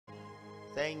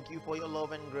Thank you for your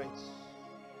love and grace.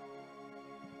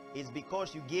 It's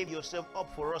because you gave yourself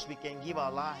up for us we can give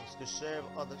our lives to serve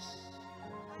others.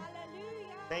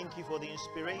 Hallelujah. Thank you for the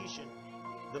inspiration,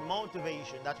 the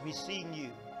motivation that we see in you.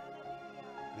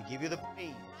 We give you the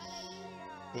praise.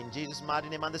 In Jesus' mighty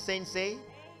name. And the saints say,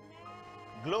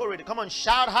 glory. Come on,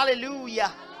 shout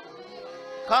hallelujah.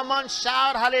 Come on,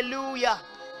 shout hallelujah.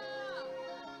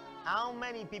 How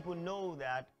many people know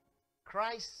that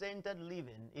Christ-centered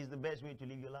living is the best way to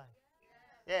live your life?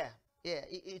 Yeah.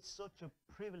 It's such a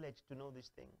privilege to know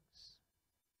these things.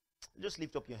 Just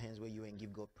lift up your hands where you are and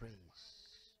give God praise.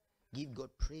 Give God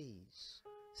praise.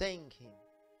 Thank Him.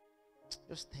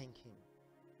 Just thank Him.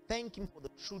 Thank Him for the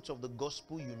truths of the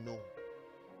gospel you know.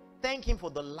 Thank Him for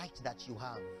the light that you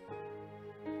have.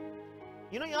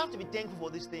 You know, you have to be thankful for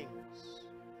these things.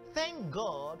 Thank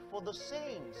God for the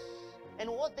saints and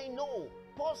what they know.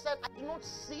 Paul said, I do not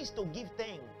cease to give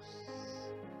thanks.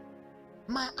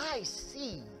 My eyes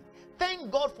see.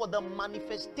 Thank God for the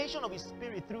manifestation of His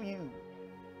Spirit through you.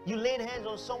 You laid hands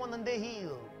on someone and they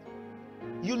healed.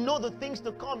 You know the things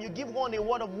to come. You give one a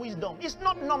word of wisdom. It's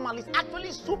not normal. It's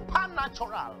actually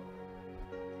supernatural.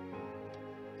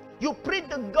 You preach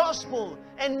the gospel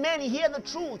and men hear the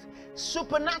truth.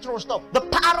 Supernatural stuff. The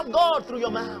power of God through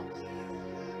your mouth.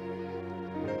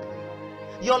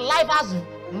 Your life has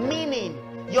meaning.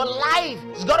 Your life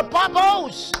has got a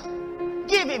purpose.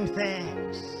 Give Him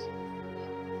thanks.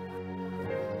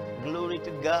 Glory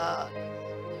to God.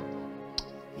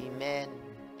 Amen.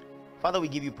 Father, we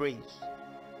give you praise.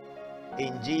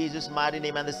 In Jesus' mighty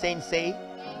name. And the saints say,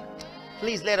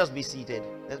 please let us be seated.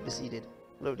 Let's be seated.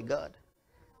 Glory to God.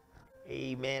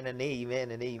 Amen and amen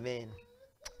and amen.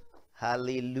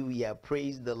 Hallelujah.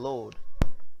 Praise the Lord.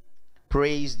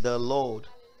 Praise the Lord.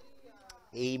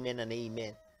 Amen and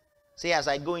amen. Say, as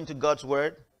I go into God's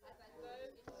word,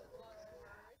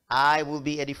 I will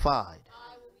be edified.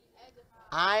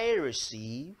 I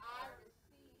receive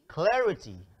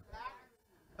clarity.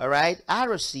 All right. I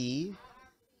receive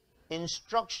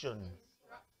instruction,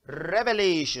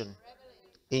 revelation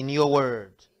in your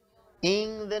word.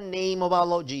 In the name of our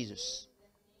Lord Jesus.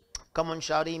 Come on,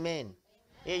 shout amen.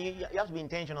 Yeah, you have to be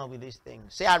intentional with these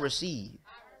things. Say, I receive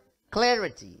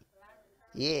clarity.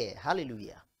 Yeah,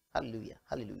 hallelujah. Hallelujah.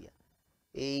 Hallelujah.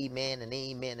 Amen and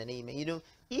amen and amen. You know,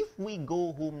 if we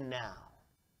go home now,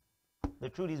 the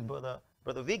truth is, Brother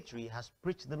Victory has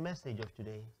preached the message of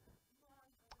today.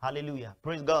 Hallelujah.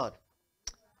 Praise God.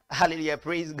 Hallelujah.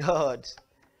 Praise God.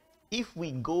 If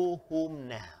we go home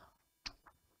now,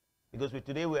 because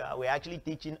today we're actually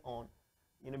teaching on,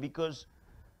 you know, because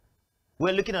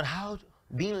we're looking at how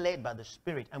being led by the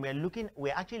Spirit, and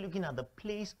we're actually looking at the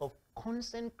place of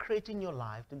consecrating your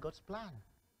life to God's plan.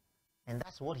 And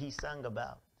that's what he sang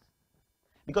about.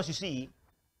 Because you see,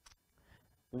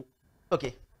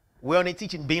 okay, we're only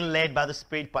teaching being led by the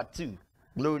Spirit part 2.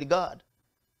 Glory to God.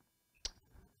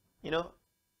 You know,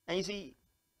 and you see,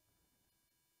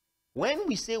 when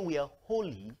we say we are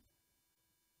holy,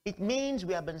 it means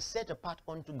we have been set apart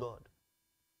unto God.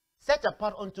 Set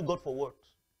apart unto God for what?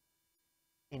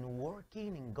 In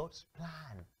working in God's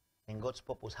plan and God's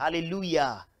purpose.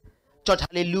 Hallelujah. Church,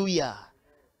 hallelujah.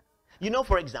 You know,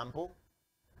 for example,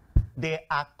 there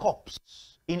are cups.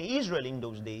 In Israel in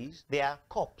those days, there are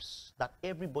cups that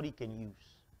everybody can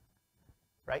use.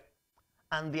 Right?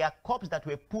 And there are cups that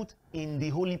were put in the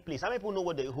holy place. How many people know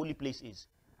what the holy place is?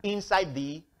 Inside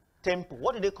the temple.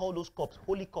 What do they call those cups?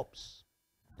 Holy cups.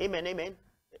 Amen, amen.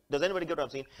 Does anybody get what I'm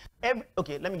saying?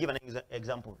 Okay, let me give an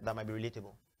example that might be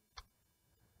relatable.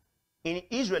 In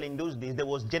Israel in those days, there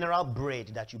was general bread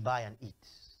that you buy and eat.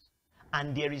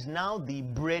 And there is now the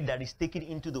bread that is taken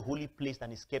into the holy place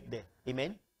and is kept there.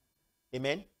 Amen?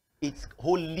 Amen? It's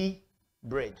holy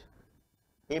bread.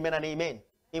 Amen and amen.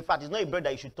 In fact, it's not a bread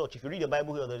that you should touch. If you read the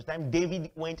Bible here, there's a time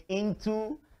David went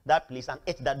into that place and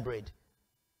ate that bread.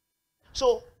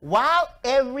 So, while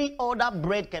every other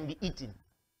bread can be eaten,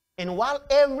 and while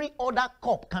every other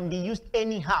cup can be used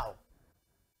anyhow,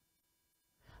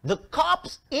 the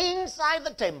cups inside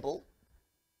the temple,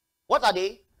 what are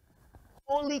they?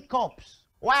 Holy cups.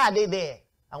 Why are they there?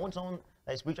 I want someone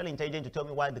that is spiritually intelligent to tell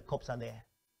me why the cups are there.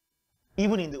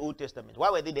 Even in the Old Testament. Why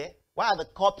were they there? Why are the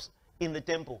cups in the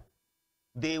temple?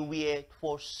 They were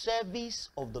for service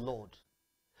of the Lord.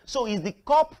 So is the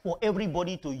cup for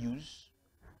everybody to use?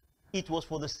 It was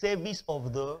for the service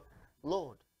of the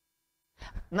Lord.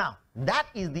 Now, that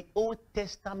is the Old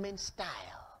Testament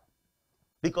style.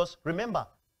 Because remember,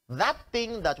 that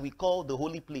thing that we call the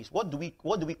holy place, what do we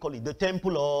call it? The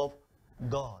temple of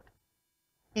God.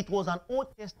 It was an Old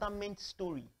Testament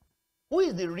story. Who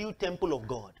is the real temple of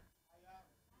God?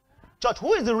 Church,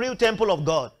 who is the real temple of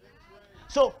God?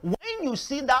 So when you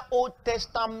see that Old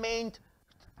Testament,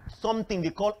 something they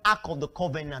call Ark of the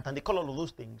Covenant, and they call all of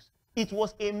those things, it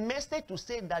was a message to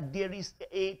say that there is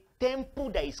a temple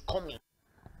that is coming.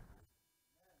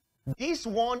 This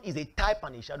one is a type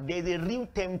and a shadow. There is a real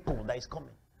temple that is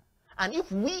coming. And if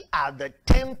we are the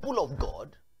temple of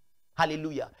God,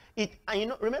 hallelujah,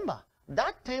 and remember,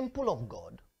 that temple of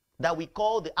God that we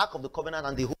call the Ark of the Covenant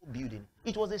and the whole building,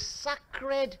 it was a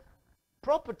sacred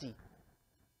property.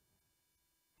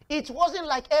 It wasn't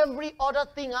like every other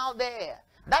thing out there.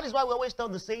 That is why we always tell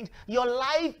the saints, your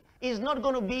life is not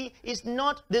going to be, it's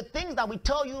not the things that we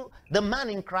tell you, the man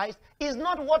in Christ, is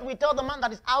not what we tell the man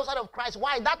that is outside of Christ.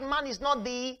 Why? That man is not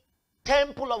the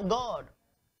temple of God.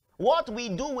 What we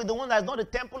do with the one that is not the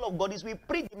temple of God is we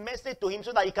preach the message to him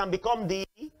so that he can become the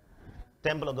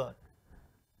temple of God.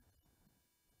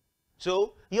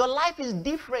 So, your life is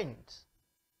different.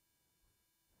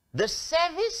 The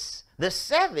service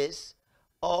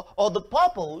or the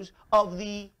purpose of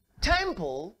the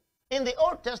temple in the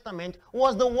Old Testament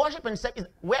was the worship and service.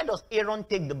 Where does Aaron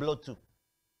take the blood to?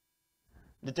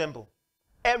 The temple.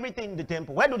 Everything in the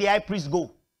temple. Where do the high priests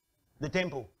go? The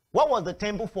temple. What was the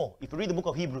temple for? If you read the book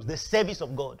of Hebrews, the service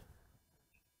of God.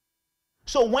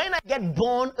 So when I get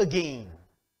born again,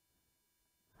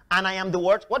 and I am the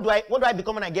word, what do I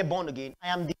become when I get born again? I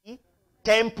am the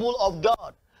temple of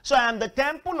God. So I am the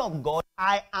temple of God.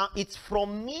 It's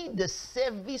from me the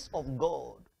service of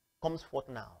God comes forth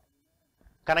now.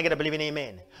 Can I get a believing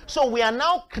amen? So we are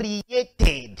now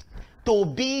created to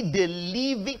be the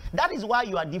living. That is why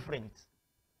you are different.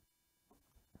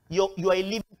 You are a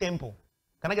living temple.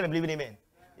 Can I get a believing amen?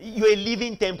 You are a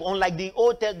living temple, unlike the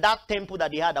old that temple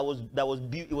that they had it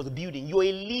was a building. You are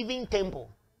a living temple.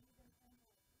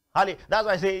 That's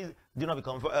why I say, do not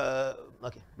become.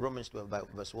 Okay, Romans 12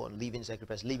 verse 1, living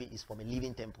sacrifice. Living is from a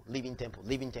living temple, living temple,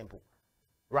 living temple.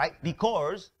 Right?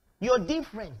 Because you're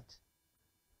different.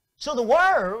 So the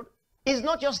world is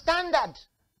not your standard.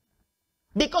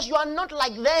 Because you are not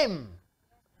like them.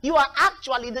 You are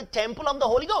actually the temple of the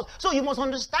Holy Ghost. So you must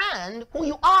understand who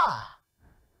you are.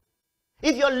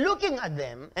 If you're looking at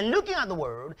them and looking at the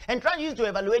world and trying to use it to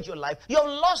evaluate your life, you have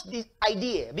lost this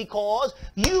idea because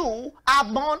you are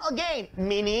born again,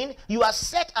 meaning you are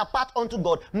set apart unto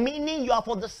God, meaning you are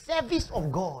for the service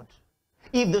of God.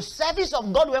 If the service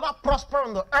of God will ever prosper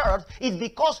on the earth, it's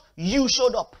because you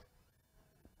showed up.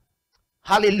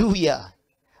 Hallelujah.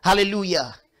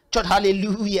 Hallelujah. Church,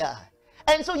 hallelujah.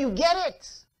 And so you get it.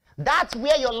 That's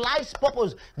where your life's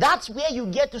purpose, that's where you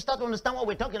get to start to understand what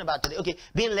we're talking about today. Okay,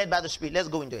 being led by the Spirit. Let's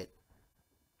go into it.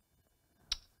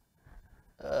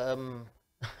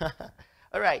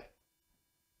 All right.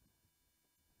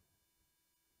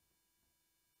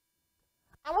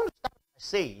 I want to start by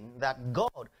saying that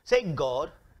God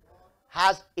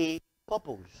has a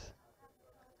purpose.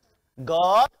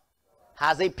 God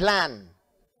has a plan.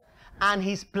 And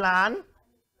his plan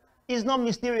is not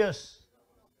mysterious.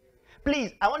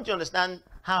 Please, I want you to understand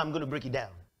how I'm going to break it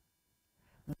down.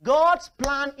 God's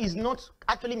plan is not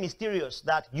actually mysterious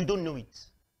that you don't know it.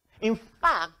 In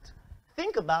fact,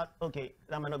 think about, okay,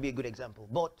 that might not be a good example,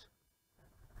 but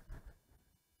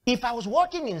if I was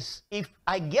if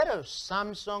I get a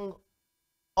Samsung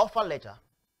offer letter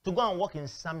to go and work in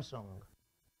Samsung,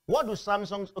 what do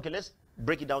Samsungs, okay, let's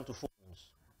break it down to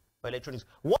phones or electronics.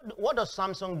 What does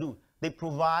Samsung do? They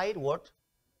provide what?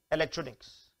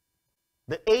 Electronics.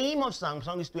 The aim of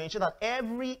Samsung is to ensure that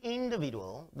every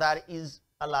individual that is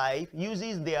alive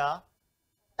uses their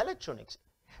electronics.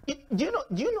 Do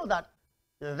you know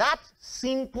that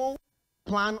simple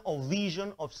plan or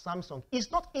vision of Samsung is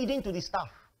not aiding to the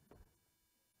staff?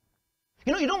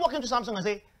 You don't walk into Samsung and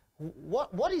say,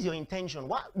 what is your intention?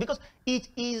 Because it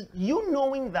is you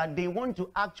knowing that they want to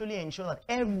actually ensure that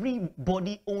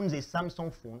everybody owns a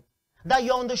Samsung phone, that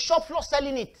you're on the shop floor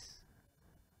selling it.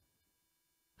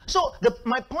 So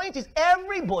my point is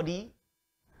everybody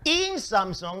in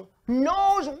Samsung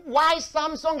knows why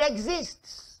Samsung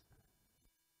exists.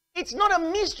 It's not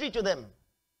a mystery to them.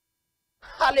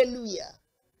 Hallelujah.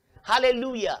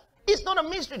 Hallelujah. It's not a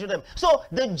mystery to them. So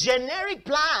the generic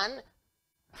plan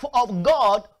of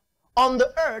God on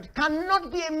the earth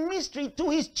cannot be a mystery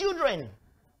to his children. It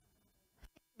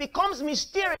becomes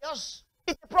mysterious.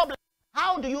 It's a problem.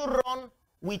 How do you run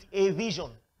with a vision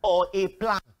or a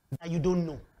plan that you don't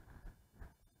know?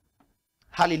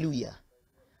 Hallelujah.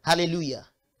 Hallelujah.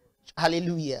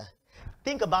 Hallelujah.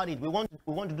 Think about it. We want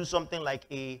to do something like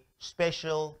a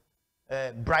special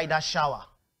bridal shower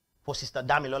for Sister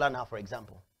Damilola now, for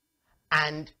example.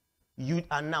 And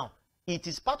now, it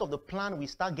is part of the plan we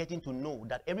start getting to know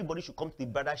that everybody should come to the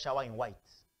bridal shower in white.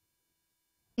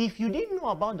 If you didn't know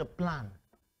about the plan,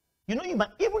 You know,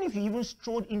 even if you even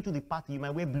strode into the party, you might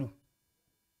wear blue.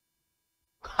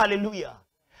 Hallelujah.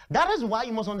 That is why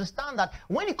you must understand that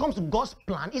when it comes to God's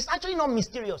plan, it's actually not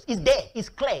mysterious. It's there. It's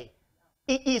clear.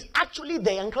 It is actually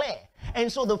there and clear. And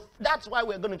so that's why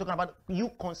we're going to talk about you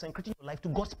consecrating your life to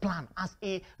God's plan as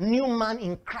a new man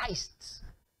in Christ.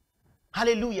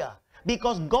 Hallelujah.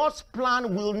 Because God's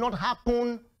plan will not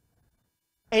happen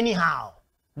anyhow.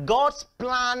 God's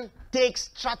plan takes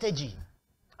strategy.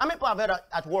 How many people have heard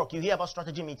at work, you hear about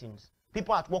strategy meetings?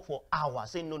 People at work for hours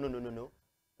saying, no.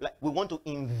 Like, we want to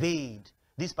invade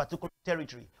this particular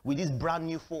territory with this brand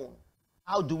new phone.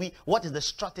 What is the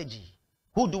strategy?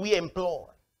 Who do we employ?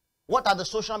 What are the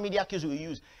social media cues we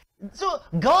use? So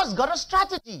God's got a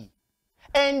strategy.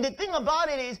 And the thing about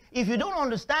it is, if you don't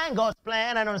understand God's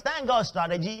plan and understand God's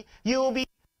strategy, you will be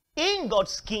in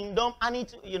God's kingdom, and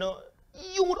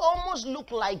you would almost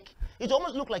look like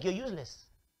you're useless.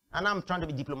 And I'm trying to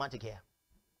be diplomatic here.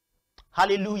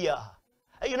 Hallelujah.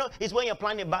 It's when you're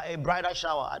planning a bridal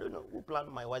shower. I don't know who planned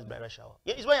my wife's bridal shower.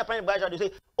 It's when you're planning a bridal shower, they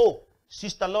say, oh,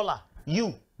 Sister Lola,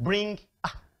 you bring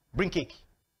cake.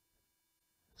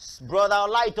 Brother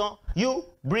Lighton, you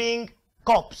bring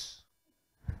cups.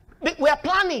 We are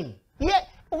planning. Yeah.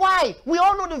 Why? We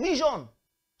all know the vision.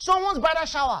 Someone's bridal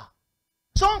shower.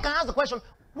 Someone can ask the question,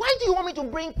 why do you want me to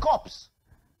bring cups?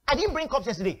 I didn't bring cups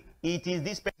yesterday. It is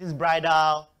this person's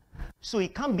bridal. So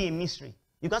it can't be a mystery.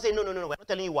 You can say, no, we're not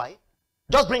telling you why.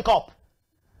 Just bring cup.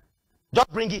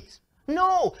 Just bring it.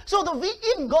 No. So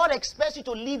if God expects you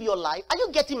to live your life, are you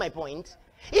getting my point?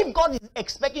 If God is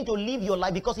expecting to live your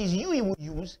life because it's you he will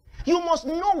use, you must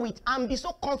know it and be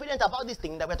so confident about this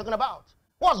thing that we're talking about.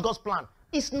 What's God's plan?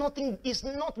 It's not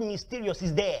mysterious,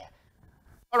 it's there.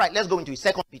 All right, let's go into it.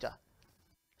 2 Peter.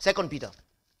 2 Peter.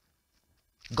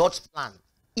 God's plan.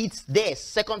 It's there.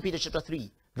 2 Peter chapter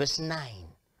 3, verse 9.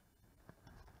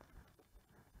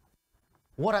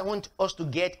 What I want us to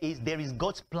get is there is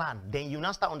God's plan. Then you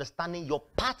now start understanding your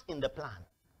part in the plan.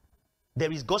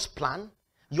 There is God's plan,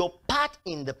 your part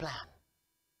in the plan.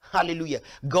 Hallelujah.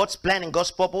 God's plan and God's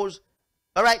purpose.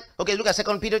 All right. Okay, look at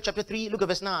 2 Peter chapter 3. Look at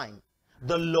verse 9.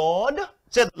 The Lord.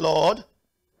 Say the Lord.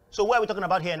 So what are we talking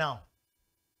about here now?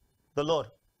 The Lord.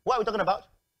 What are we talking about?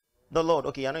 The Lord.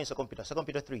 Okay, I know in 2 Peter. 2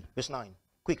 Peter 3, verse 9.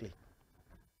 Quickly.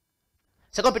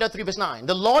 2 Peter 3 verse 9.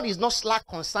 The Lord is not slack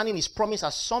concerning his promise,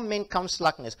 as some men count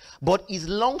slackness, but is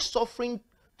long suffering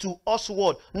to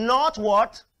usward. Not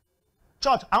what?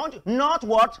 Church, I want you. Not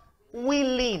what?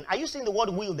 Willing. Are you seeing the word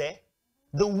will there?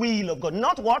 The will of God.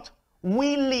 Not what?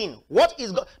 Willing. What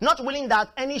is God? Not willing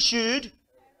that any should,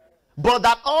 but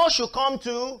that all should come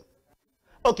to.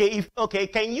 Okay,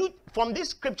 can you, from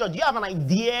this scripture, do you have an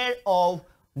idea of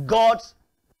God's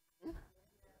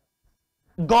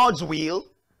will?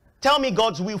 Tell me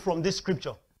God's will from this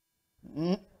scripture.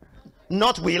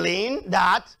 Not willing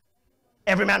that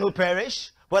every man will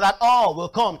perish, but that all will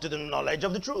come to the knowledge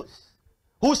of the truth.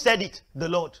 Who said it? The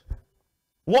Lord.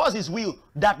 What was his will?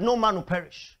 That no man will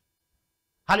perish.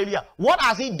 Hallelujah. What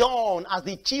has he done as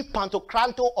the chief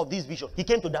pantocrator of this vision? He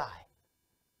came to die.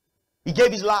 He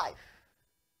gave his life.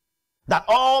 That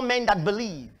all men that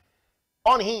believe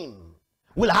on him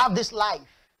will have this life.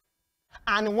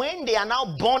 And when they are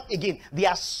now born again, they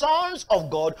are sons of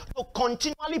God to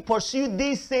continually pursue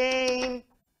this same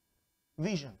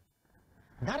vision.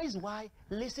 That is why,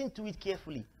 listen to it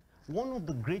carefully. One of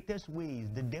the greatest ways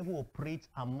the devil operates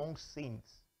among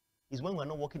saints is when we're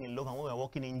not walking in love and when we're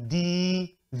walking in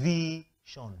division.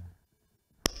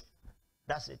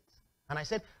 That's it. And I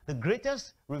said, the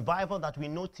greatest revival that we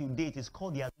know till date is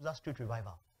called the Azusa Street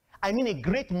Revival. I mean a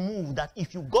great move that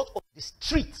if you got on the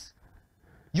streets,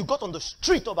 you got on the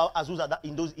street of Azusa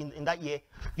in that year,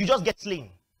 you just get slain.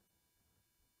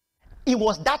 It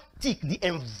was that thick. The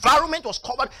environment was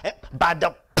covered by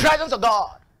the presence of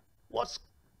God. What's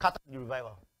scattered the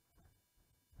revival?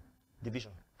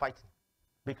 Division, fighting,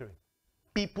 bickering.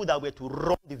 People that were to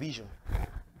run division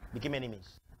became enemies.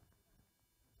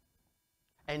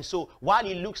 And so while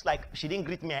it looks like she didn't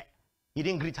greet me, he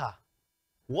didn't greet her.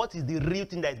 What is the real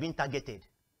thing that is being targeted?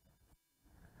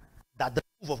 That the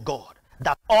move of God.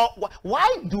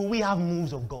 Why do we have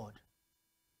moves of God?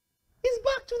 It's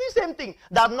back to the same thing.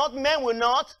 That not men will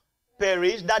not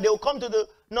perish, that they will come to the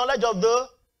knowledge of the.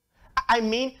 I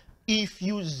mean, if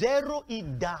you zero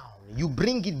it down, you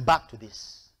bring it back to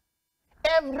this.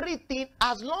 Everything,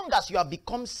 as long as you have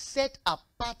become set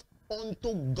apart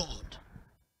unto God,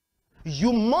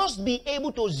 you must be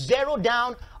able to zero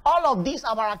down all of these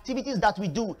our activities that we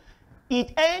do.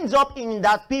 It ends up in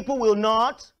that people will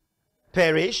not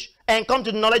perish and come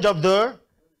to the knowledge of the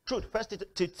truth. First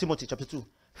Timothy chapter 2.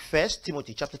 First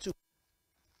Timothy chapter 2.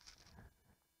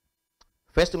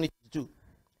 First Timothy 2.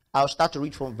 I'll start to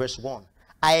read from verse 1.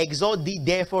 I exhort thee,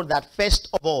 therefore, that first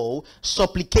of all,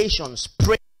 supplications,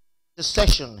 prayer,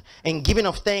 intercession, and giving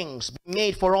of thanks be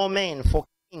made for all men, for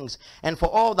kings, and for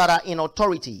all that are in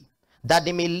authority, that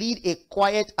they may lead a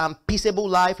quiet and peaceable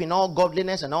life in all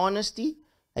godliness and honesty.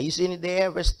 Are you seeing it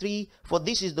there? Verse 3. For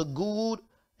this is the good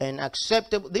and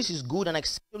acceptable. This is good and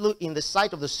acceptable in the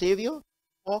sight of the Savior,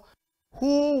 or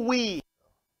who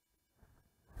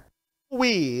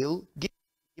will give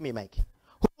me a mic.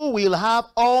 Who will have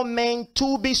all men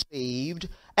to be saved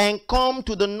and come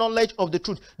to the knowledge of the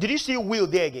truth. Did you see will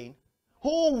there again?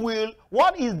 Who will?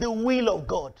 What is the will of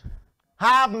God?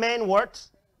 Have men what?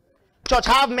 Church,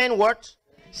 have men what?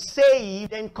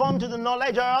 Saved and come to the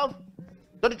knowledge of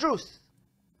the truth.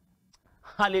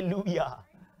 Hallelujah.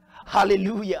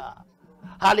 Hallelujah.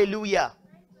 Hallelujah.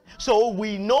 So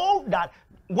we know that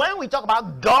when we talk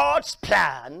about God's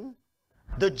plan,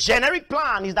 the generic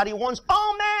plan is that he wants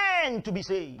all men to be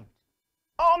saved.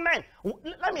 All men.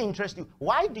 Let me interest you.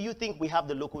 Why do you think we have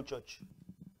the local church?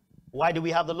 Why do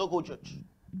we have the local church?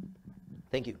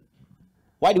 Thank you.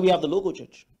 Why do we have the local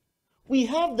church? We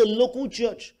have the local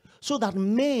church so that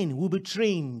men will be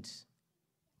trained.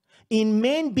 In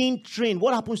men being trained,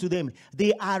 what happens to them?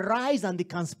 They arise and they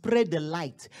can spread the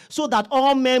light so that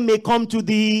all men may come to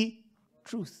the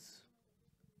truth.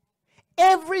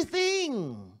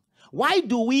 Everything. Why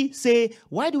do we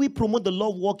promote the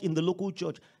love walk in the local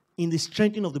church? In the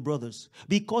strengthening of the brothers.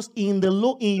 Because in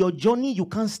your journey, you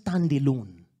can't stand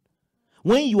alone.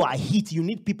 When you are hit, you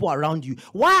need people around you.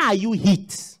 Why are you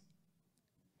hit?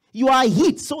 You are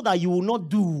hit so that you will not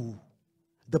do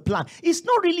the plan. It's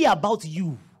not really about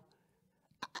you.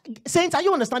 Saints, are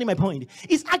you understanding my point?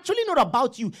 It's actually not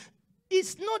about you.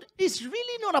 It's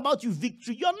really not about you,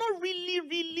 victory. You're not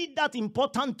really that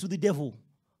important to the devil.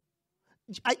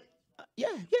 Yeah,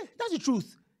 that's the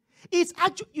truth. It's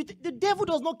actually, the devil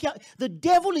does not care. The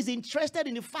devil is interested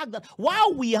in the fact that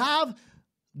while we have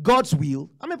God's will,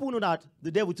 how many people know that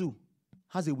the devil too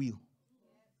has a will?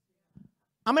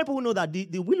 How many people know that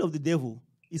the will of the devil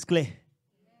is clear?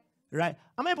 Right?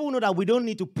 How many people know that we don't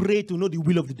need to pray to know the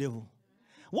will of the devil?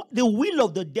 What the will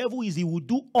of the devil is, he will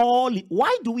do all.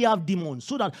 Why do we have demons?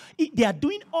 So that they are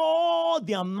doing all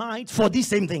their might for this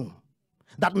same thing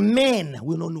that men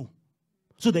will not know.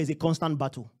 So there is a constant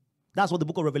battle. That's what the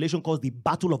book of Revelation calls the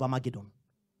battle of Armageddon.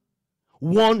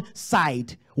 One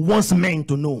side wants men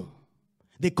to know.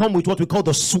 They come with what we call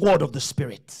the sword of the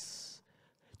Spirit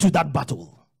to that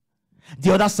battle.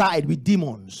 The other side with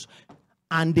demons.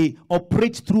 And they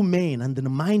operate through men and in the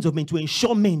minds of men to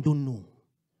ensure men don't know.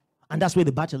 And that's where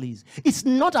the battle is. It's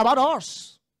not about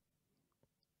us.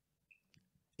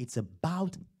 It's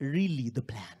about really the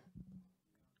plan.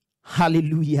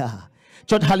 Hallelujah.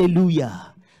 Church,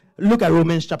 hallelujah. Look at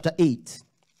Romans chapter 8.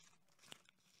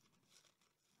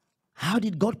 How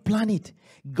did God plan it?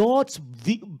 God's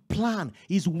plan,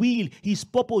 his will, his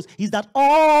purpose is that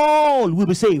all will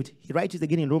be saved. He writes it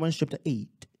again in Romans chapter 8.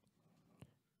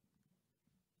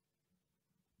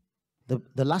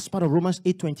 The last part of Romans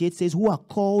 8:28 says, who are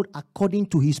called according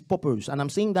to his purpose. And I'm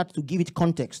saying that to give it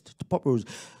context, to purpose.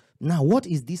 Now, what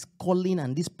is this calling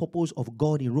and this purpose of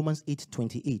God in Romans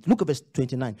 8:28? Look at verse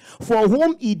 29. For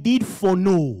whom he did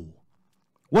foreknow.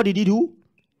 What did he do?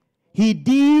 He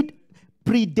did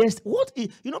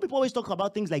predestinate. People always talk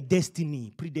about things like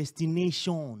destiny,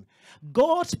 predestination.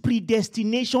 God's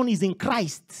predestination is in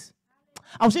Christ.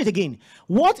 I'll say it again.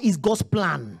 What is God's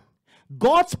plan?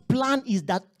 God's plan is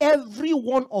that every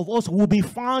one of us will be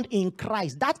found in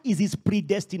Christ. That is his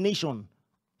predestination.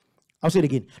 I'll say it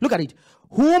again. Look at it.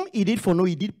 Whom he did foreknow,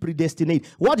 he did predestinate.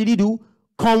 What did he do?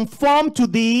 Conform to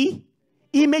the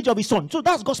image of his son. So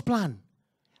that's God's plan.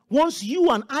 Wants you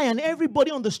and I and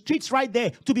everybody on the streets right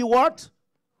there to be what?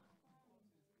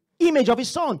 Image of his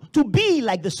son. To be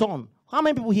like the son. How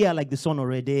many people here are like the son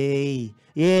already?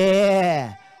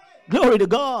 Yeah. Glory to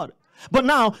God. But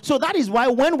now, so that is why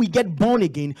when we get born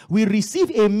again, we receive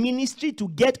a ministry to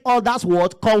get others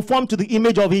what? Conform to the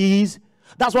image of his.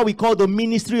 That's what we call the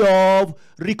ministry of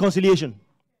reconciliation.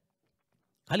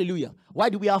 Hallelujah. Why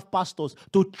do we have pastors?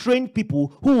 To train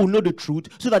people who will know the truth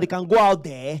so that they can go out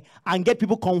there and get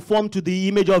people conformed to the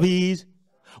image of his.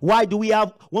 Why do we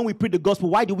have, when we preach the gospel,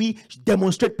 why do we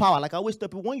demonstrate power? Like I always tell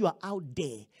people, when you are out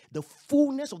there, the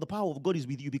fullness of the power of God is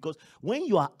with you, because when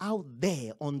you are out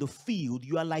there on the field,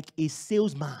 you are like a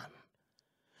salesman.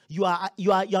 You are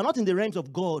not in the realms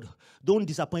of God. Don't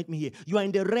disappoint me here. You are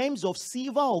in the realms of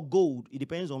silver or gold. It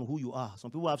depends on who you are.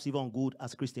 Some people have silver and gold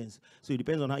as Christians. So it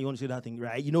depends on how you want to say that thing,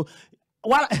 right?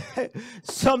 Well,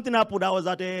 something happened. I was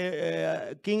at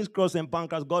a King's Cross and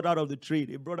Pancras, got out of the tree.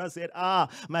 The brother said,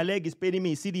 my leg is paining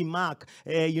me. See the mark.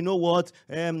 You know what?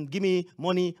 Give me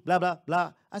money, blah, blah,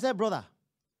 blah. I said, brother,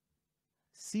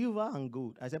 silver and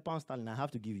gold. I said, pound sterling, I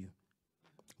have to give you.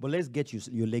 But let's get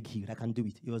your leg healed. I can do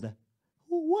it. He was like,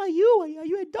 who are you? Are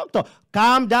you a doctor?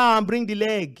 Calm down, bring the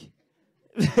leg.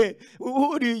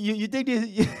 Who do you take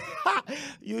this?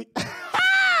 you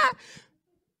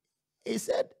He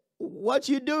said, what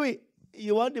you doing?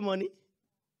 You want the money?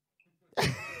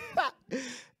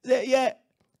 Said, yeah.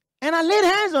 And I laid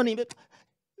hands on him.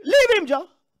 Leave him, Joe.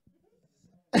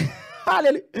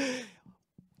 Hallelujah.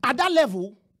 At that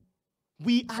level,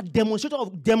 we are demonstrators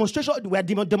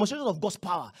of God's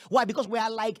power. Why? Because we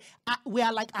are like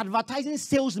advertising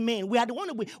salesmen. We are the one.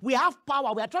 We have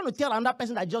power. We are trying to tell another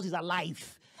person that Jesus is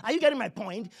alive. Are you getting my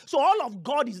point? So all of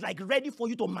God is like ready for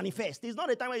you to manifest. It's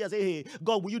not a time where you say, "Hey,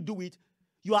 God, will you do it?"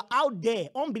 You are out there.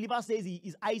 Unbeliever says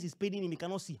his eyes is paining him. He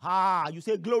cannot see. You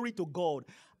say glory to God.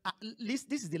 This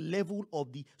is the level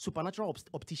of the supernatural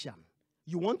optician.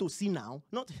 You want to see now?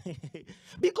 Not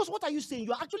because what are you saying?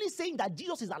 You are actually saying that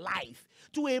Jesus is alive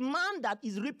to a man that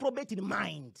is reprobate in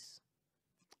mind.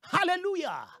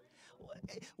 Hallelujah.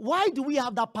 Why do we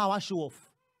have that power show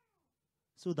off?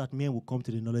 So that men will come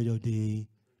to the knowledge of the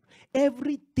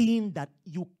everything that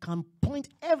you can point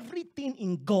everything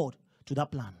in God to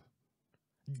that plan.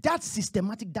 That's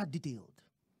systematic, that detailed.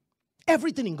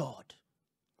 Everything in God.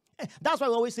 That's why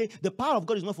we always say the power of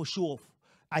God is not for show off.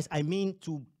 I mean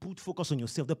to put focus on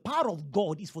yourself. The power of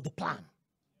God is for the plan.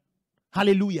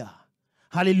 Hallelujah.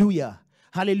 Hallelujah.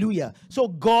 Hallelujah. So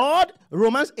God,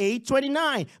 Romans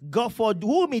 8:29, God for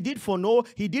whom he did foreknow,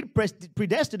 he did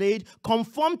predestinate,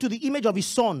 conform to the image of his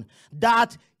son,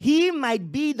 that he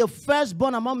might be the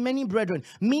firstborn among many brethren.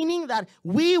 Meaning that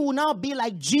we will now be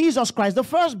like Jesus Christ, the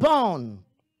firstborn.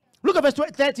 Look at verse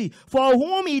 30. For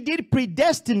whom he did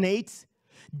predestinate,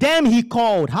 them he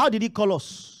called. How did he call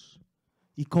us?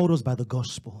 He called us by the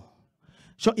gospel.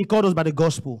 So he called us by the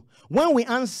gospel. When we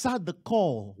answered the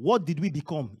call, what did we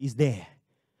become? Is there.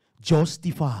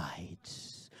 Justified.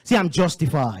 See, I'm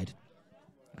justified.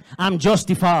 I'm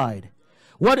justified.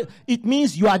 What it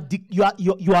means, you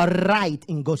are right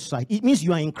in God's sight. It means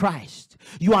you are in Christ.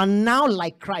 You are now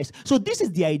like Christ. So this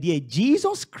is the idea.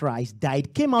 Jesus Christ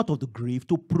died, came out of the grave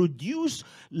to produce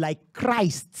like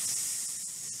Christ's,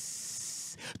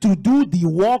 to do the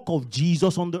work of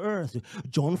Jesus on the earth.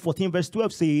 John 14 verse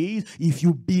 12 says, if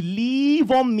you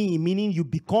believe on me, meaning you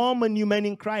become a new man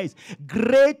in Christ,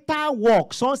 greater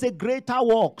works. Someone say greater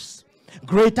works.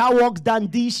 Greater works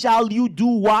than these shall you do.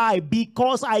 Why?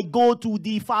 Because I go to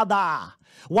the Father.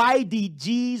 Why did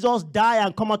Jesus die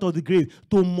and come out of the grave?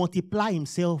 To multiply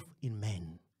himself in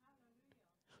men.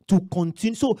 To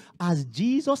continue. So as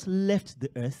Jesus left the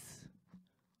earth,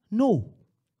 no.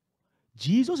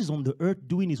 Jesus is on the earth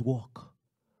doing his work.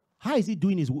 How is he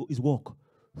doing his work?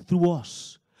 Through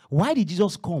us. Why did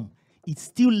Jesus come? It's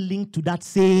still linked to that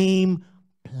same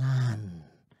plan.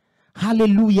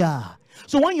 Hallelujah.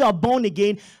 So when you are born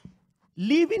again,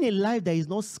 living a life that is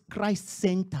not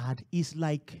Christ-centered is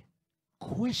like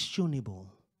questionable.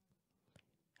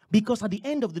 Because at the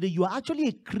end of the day, you are actually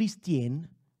a Christian.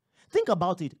 Think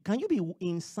about it. Can you be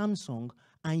in Samsung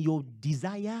and your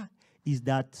desire is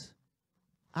that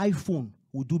iPhone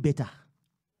will do better?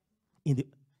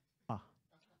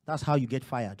 That's how you get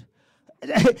fired.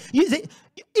 You see,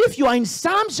 if you are in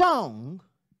Samsung,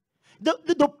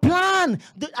 the plan,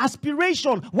 the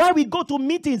aspiration, why we go to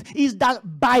meetings is that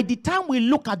by the time we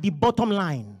look at the bottom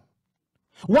line,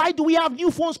 why do we have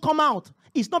new phones come out?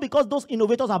 It's not because those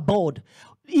innovators are bored.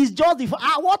 It's just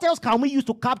what else can we use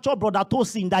to capture Brother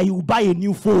Tosin that he will buy a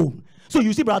new phone? So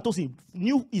you see, Brother Tosin,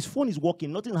 his phone is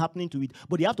working, nothing happening to it,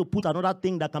 but they have to put another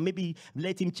thing that can maybe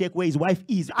let him check where his wife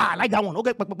is. I like that one.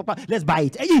 Okay, let's buy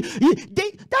it.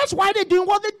 That's why they're doing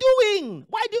what they're doing.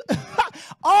 Why do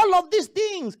all of these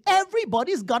things?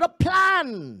 Everybody's got a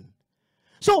plan.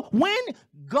 So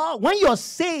when you're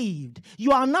saved,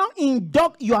 you are now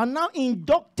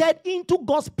inducted into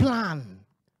God's plan.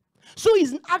 So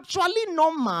it's actually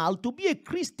normal to be a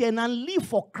Christian and live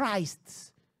for Christ.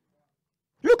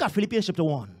 Look at Philippians chapter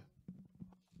 1.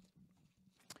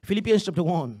 Philippians chapter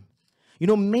 1. You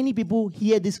know, many people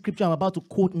hear this scripture I'm about to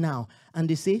quote now, and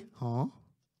they say,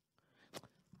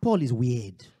 Paul is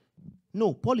weird.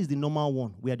 No, Paul is the normal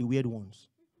one. We are the weird ones.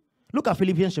 Look at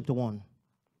Philippians chapter 1.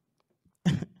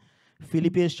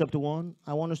 Philippians chapter 1.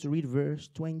 I want us to read verse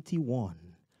 21.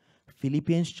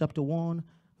 Philippians chapter 1,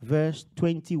 verse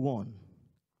 21.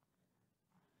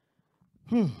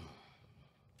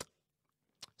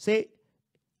 Say,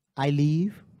 I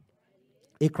live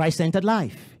a Christ-centered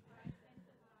life.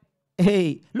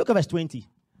 Hey, look at verse 20.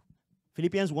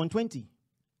 Philippians 1:20.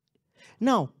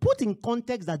 Now, put in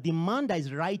context that the man that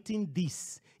is writing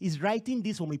this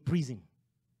from a prison.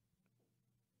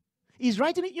 He's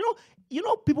writing it, you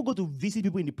know, people go to visit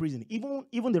people in the prison.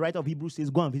 Even the writer of Hebrews says,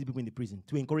 go and visit people in the prison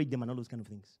to encourage them and all those kind of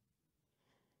things.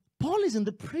 Paul is in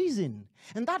the prison.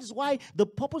 And that is why the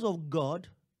purpose of God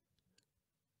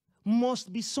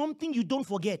must be something you don't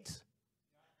forget.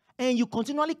 And you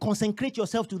continually consecrate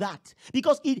yourself to that.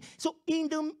 Because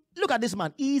look at this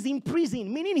man. He is in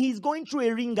prison, meaning he's going through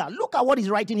a ringer. Look at what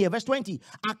he's writing here. Verse 20.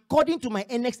 According to my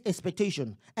earnest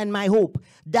expectation and my hope,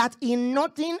 that in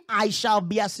nothing I shall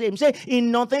be ashamed. Say, in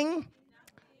nothing.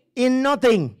 In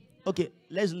nothing. Okay,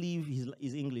 let's leave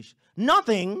his English.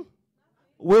 Nothing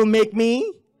will make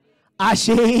me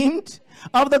ashamed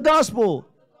of the gospel.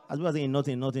 As well as saying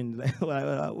nothing.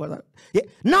 Yeah,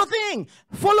 nothing.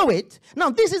 Follow it. Now,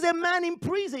 this is a man in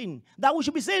prison that we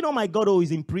should be saying, oh my God,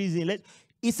 he's in prison.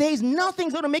 It says,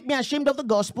 nothing's going to make me ashamed of the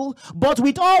gospel, but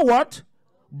with all what?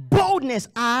 Boldness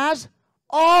as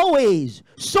always.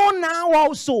 So now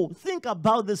also, think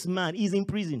about this man. He's in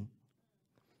prison.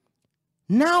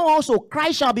 Now also,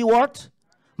 Christ shall be what?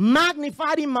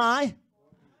 Magnified in my.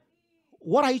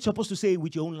 What are you supposed to say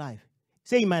with your own life?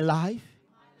 Say, in my life.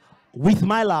 With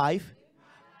my life,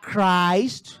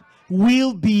 Christ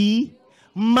will be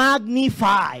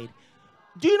magnified.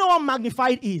 Do you know what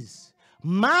magnified is?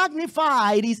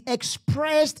 Magnified is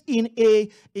expressed in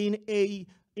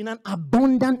an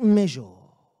abundant measure.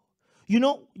 You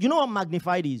know what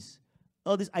magnified is?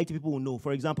 All these IT people will know.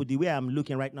 For example, the way I'm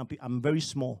looking right now, I'm very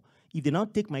small. If they now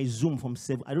take my zoom from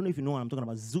 7, I don't know if you know what I'm talking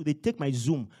about. They take my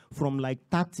zoom from like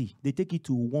 30, they take it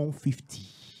to 150.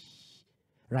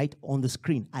 Right on the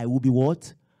screen, I will be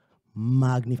what?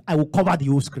 Magnified. I will cover the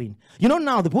whole screen. You know,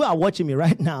 now the people are watching me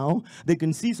right now, they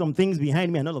can see some things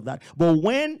behind me and all of that. But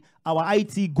when our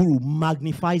IT guru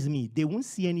magnifies me, they won't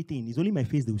see anything. It's only my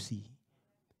face they will see.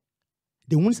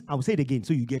 They won't. I'll say it again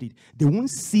so you get it. They won't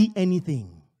see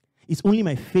anything. It's only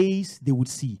my face they would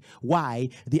see. Why?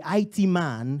 The IT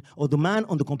man or the man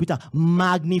on the computer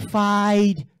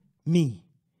magnified me.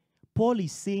 Paul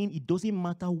is saying it doesn't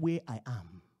matter where I am.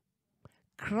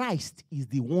 Christ is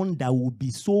the one that will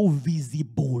be so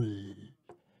visible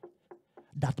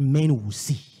that men will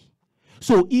see.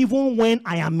 So even when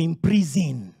I am in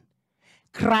prison,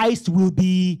 Christ will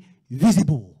be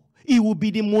visible. It will be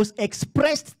the most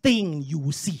expressed thing you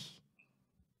will see.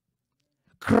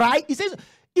 Christ, he says,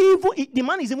 the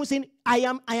man is even saying, I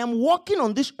am walking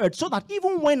on this earth so that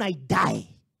even when I die,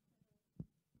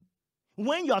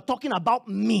 when you are talking about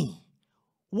me,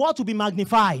 what will be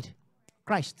magnified?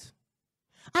 Christ.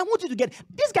 I want you to get,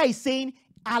 this guy is saying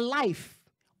alive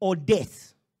or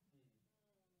death.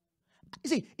 You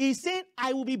see, he's saying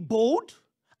I will be bold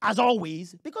as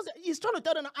always because he's trying to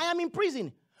tell them I am in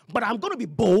prison. But I'm going to be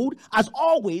bold as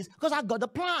always because I got the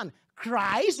plan.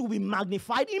 Christ will be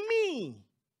magnified in me.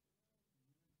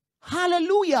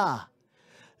 Hallelujah.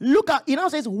 Look at, it now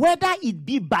says whether it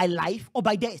be by life or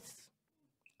by death.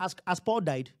 As Paul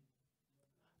died.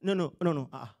 No.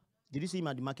 Did you see him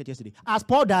at the market yesterday? As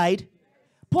Paul died,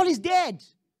 Paul is dead.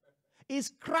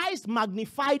 Is Christ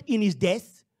magnified in his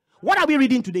death? What are we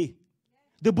reading today?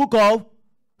 The book of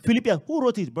Philippians. Who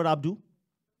wrote it, Brother Abdul?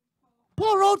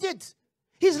 Paul wrote it.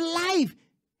 His life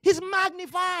is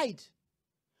magnified.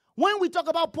 When we talk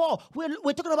about Paul,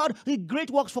 we're talking about the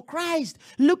great works for Christ.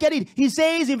 Look at it. He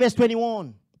says in verse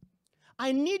 21,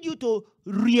 I need you to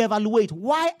reevaluate.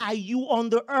 Why are you on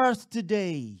the earth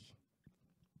today?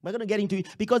 We're going to get into it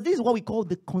because this is what we call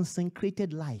the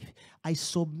consecrated life. I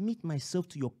submit myself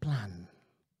to your plan.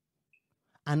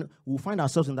 And we'll find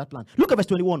ourselves in that plan. Look at verse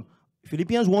 21.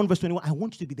 Philippians 1 verse 21. I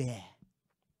want you to be there.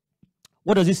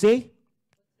 What does it say?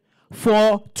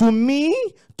 For to me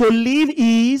to live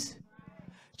is,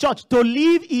 church, to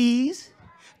live is,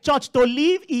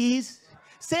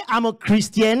 say I'm a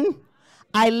Christian.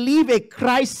 I live a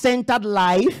Christ-centered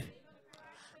life.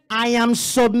 I am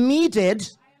submitted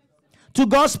to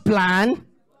God's plan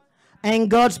and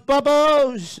God's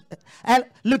purpose. And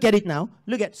look at it now.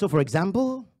 So for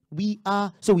example, we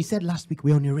said last week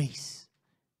we're on a race.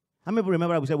 How many people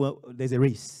remember that we said, well, there's a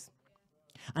race?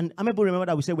 And how many people remember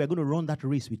that we said we're going to run that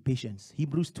race with patience?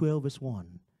 Hebrews 12 verse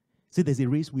 1. Say there's a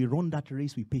race, we run that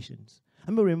race with patience.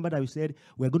 How many remember that we said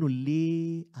we're going to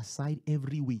lay aside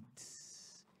every weight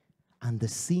and the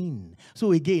sin?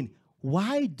 So again,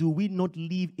 why do we not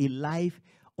live a life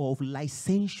of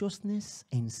licentiousness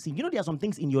and sin? You know, there are some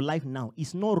things in your life now.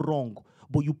 It's not wrong,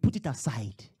 but you put it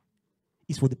aside.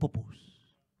 It's for the purpose.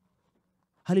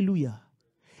 Hallelujah.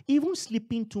 Even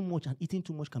sleeping too much and eating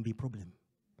too much can be a problem.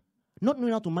 Not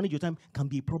knowing how to manage your time can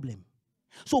be a problem.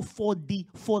 So for the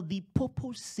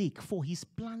purpose sake, for his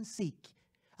plan's sake,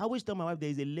 I always tell my wife there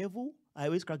is a level. I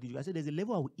always crack the joke. I said there's a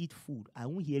level I will eat food. I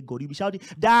won't hear God. You'll be shouting,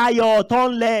 Dayo,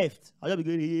 turn left. I'll just be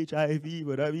going, HIV,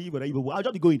 whatever. I'll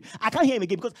just be going. I can't hear him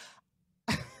again because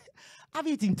I've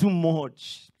eaten too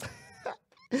much.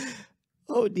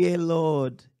 Oh, dear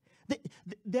Lord.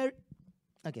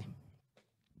 Okay.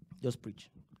 Just preach.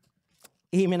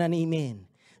 Amen and amen.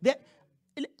 There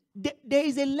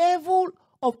is a level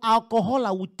of alcohol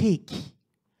I would take.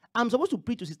 I'm supposed to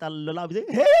preach to Sister Lola. I'll be saying,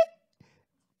 hey,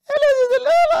 hello, Sister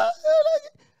Lola.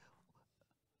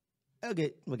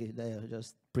 Okay,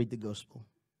 just preach the gospel.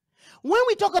 When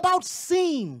we talk about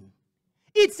sin,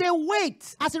 it's a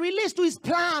weight as it relates to his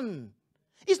plan.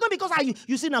 It's not because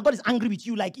you see now God is angry with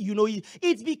you, like,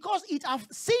 it's because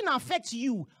sin affects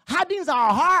you, hardens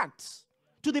our hearts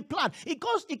to the plan. It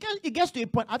gets to a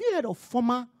point. Have you heard of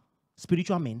former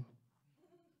spiritual men?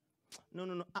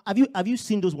 No. Have you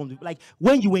seen those ones? Like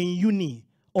when you were in uni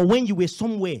or when you were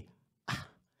somewhere,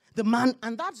 the man,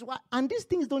 and that's why, and these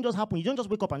things don't just happen. You don't just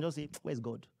wake up and just say, where's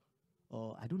God?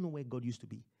 Or I don't know where God used to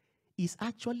be. It's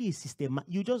actually a system.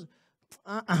 You just,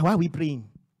 why are we praying?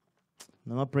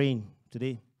 No, I'm not praying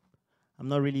today. I'm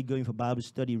not really going for Bible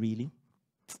study, really.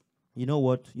 You know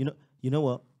what? You know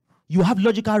what? You have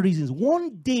logical reasons.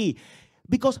 One day,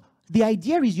 because the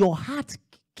idea is your heart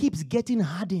keeps getting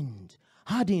hardened.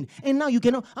 And now you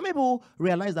cannot. How many people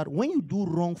realize that when you do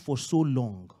wrong for so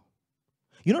long,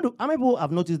 how many people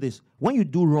have noticed this? When you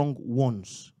do wrong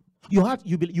once, your heart,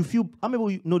 you feel, how many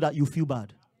people know that you feel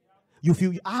bad? You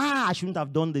feel, I shouldn't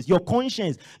have done this. Your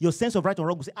conscience, your sense of right or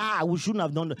wrong will say, we shouldn't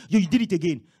have done that. You did it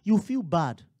again. You feel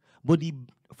bad. But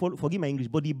forgive my English,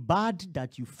 but the bad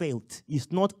that you felt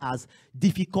is not as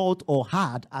difficult or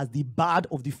hard as the bad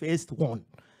of the first one.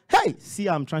 Hey, see,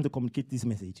 I'm trying to communicate this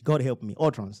message. God help me.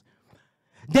 Utterance.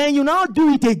 Then you now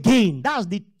do it again. That's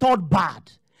the third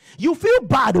bad. You feel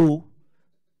bad,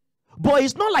 but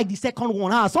it's not like the second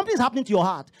one. Something's happening to your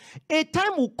heart. A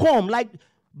time will come, like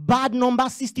bad number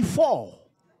 64.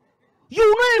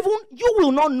 You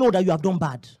will not know that you have done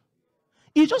bad.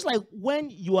 It's just like when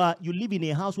you live in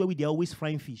a house where they're always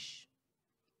frying fish.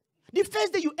 The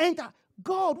first day you enter,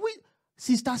 God,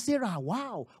 Sister Sarah,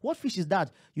 wow, what fish is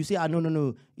that? You say,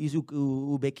 no, it's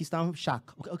Uzbekistan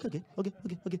shark. Okay.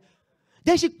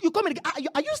 Then you come in,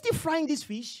 are you still frying this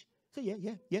fish? Say,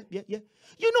 yeah.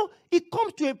 It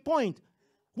comes to a point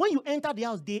when you enter the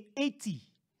house, day 80.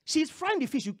 She's frying the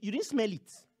fish. You didn't smell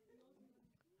it.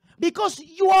 Because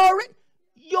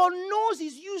your nose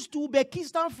is used to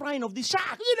Uzbekistan frying of the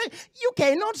shark. You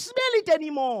cannot smell it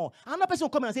anymore. Another person will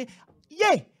come and say,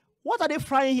 yeah, what are they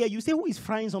frying here? You say, who is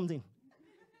frying something?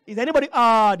 Is anybody?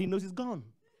 The nose is gone.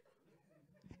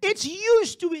 It's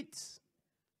used to it.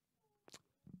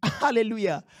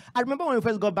 Hallelujah. I remember when we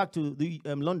first got back to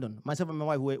London, myself and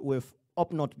my wife were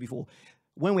up north before.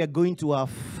 When we are going to our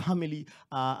family,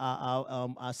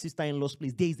 our sister-in-law's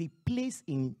place, there is a place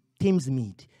in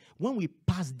Thamesmead. When we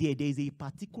pass there is a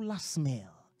particular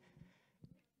smell.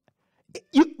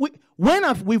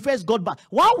 When we first got back,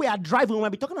 while we are driving, we'll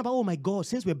be talking about, oh my God,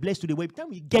 since we're blessed today, by the time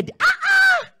we get there,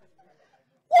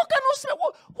 what kind of smell?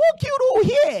 Who killed who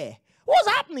here? What's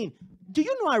happening? Do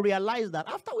you know, I realized that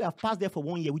after we have passed there for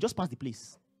 1 year, we just passed the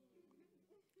place.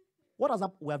 What has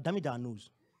happened? We have damaged our nose.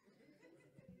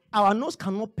 Our nose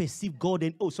cannot perceive God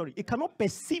it cannot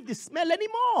perceive the smell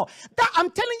anymore. I'm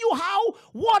telling you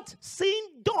what sin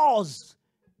does.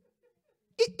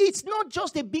 It's not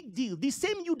just a big deal. The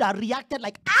same you that reacted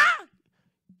like,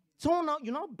 someone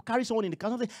now, carry someone in the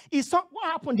car. What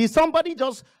happened? Did somebody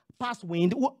just pass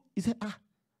wind? He said,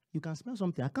 you can smell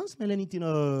something. I can't smell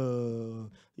anything.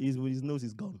 His nose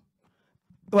is gone.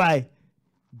 Why?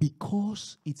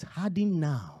 Because it's hardened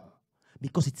now.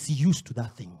 Because it's used to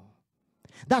that thing.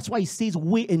 That's why it says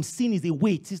weight, and sin is a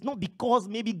weight. It's not because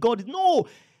maybe God is, no,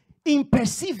 in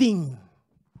perceiving.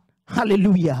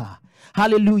 Hallelujah.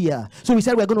 Hallelujah. So we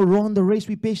said we're going to run the race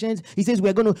with patience. He says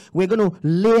we're going to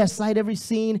lay aside every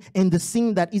sin and the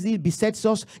sin that easily besets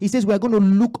us. He says we're going to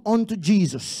look unto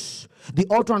Jesus, the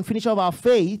author and finisher of our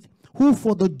faith, who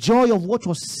for the joy of what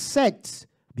was set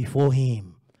before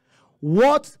him.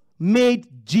 What made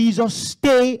Jesus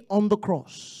stay on the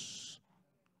cross?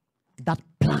 That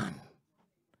plan.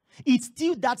 It's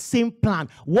still that same plan.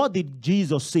 What did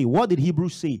Jesus say? What did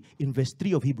Hebrews say in verse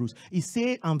 3 of Hebrews? He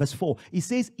said, and verse 4, he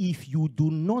says, if you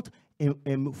do not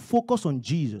focus on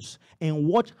Jesus and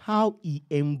watch how he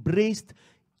embraced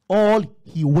all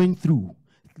he went through,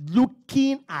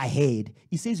 looking ahead,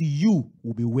 he says, you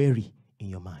will be weary in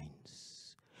your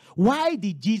minds. Why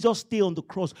did Jesus stay on the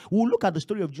cross? We'll look at the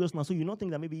story of Jesus now, so you don't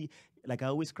think that maybe, like I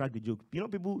always crack the joke.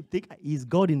 People think he's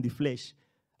God in the flesh.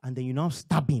 And then you now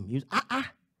stab him.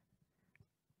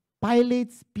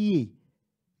 Pilate's PA.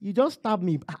 You just stabbed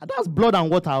me. That's blood and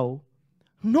water. Oh.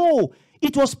 No.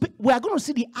 We are going to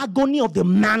see the agony of the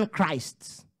man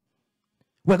Christ.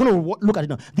 We're going to look at it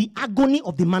now. The agony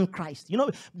of the man Christ. You know,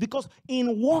 because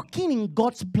in walking in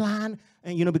God's plan,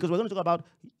 and you know, because we're going to talk about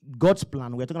God's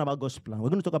plan, we're talking about God's plan. We're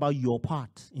going to talk about your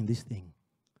part in this thing.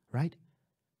 Right?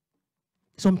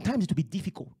 Sometimes it will be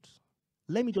difficult.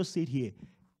 Let me just say it here.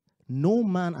 No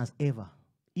man has ever,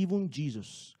 even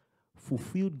Jesus,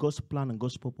 fulfilled God's plan and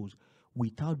God's purpose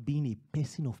without being a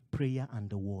person of prayer and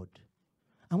the word.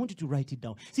 I want you to write it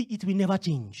down. See, it will never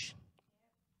change.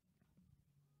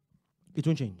 It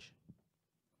won't change.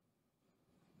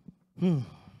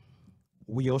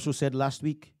 We also said last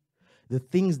week, the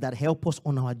things that help us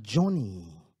on our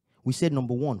journey. We said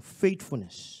number 1,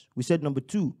 faithfulness. We said number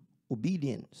 2,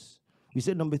 obedience. We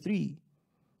said number 3,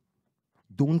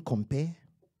 don't compare.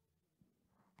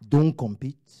 Don't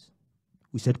compete.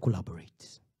 We said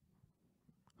collaborate.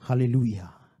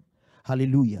 Hallelujah.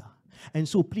 Hallelujah. And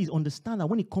so please understand that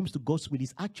when it comes to God's will,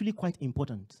 it's actually quite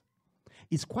important.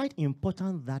 It's quite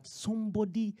important that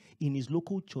somebody in his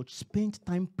local church spent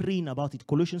time praying about it.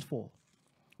 Colossians 4.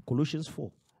 Colossians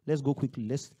 4. Let's go quickly.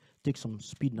 Let's take some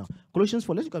speed now. Colossians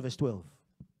 4. Let's look at verse 12.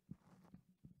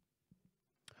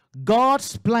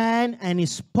 God's plan and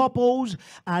his purpose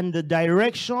and the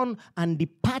direction and the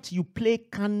part you play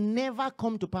can never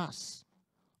come to pass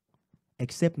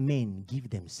except men give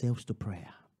themselves to prayer.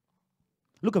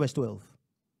 Look at verse 12.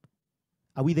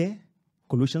 Are we there?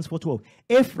 Colossians 4:12.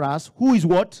 Ephras, who is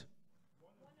what?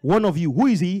 One of you. Who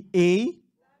is he? A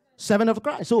servant of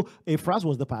Christ. So Ephras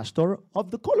was the pastor of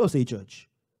the Colossae church.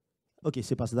 Okay,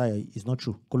 say Pastor Dayo, it's not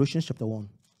true. Colossians chapter 1.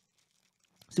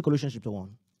 See Colossians chapter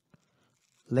 1.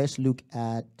 Let's look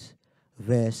at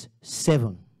verse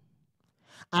 7.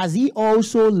 As he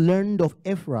also learned of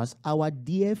Ephras, our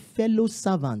dear fellow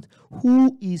servant,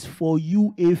 who is for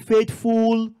you a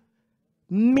faithful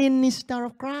minister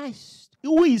of Christ.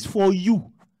 Who is for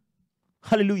you?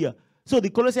 Hallelujah. So the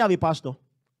Colossae have a pastor.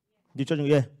 The church,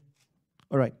 yeah.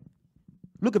 All right.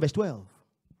 Look at verse 12.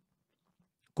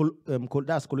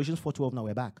 That's Colossians 4:12. Now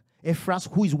we're back. Ephras,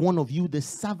 who is one of you, the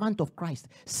servant of Christ,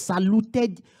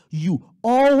 saluted you.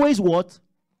 Always what?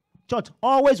 Church,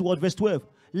 always what? Verse 12.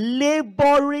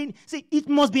 Laboring. See, it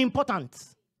must be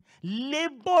important.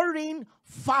 Laboring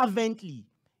fervently.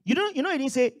 You know, he didn't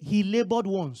say he labored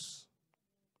once.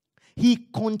 He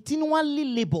continually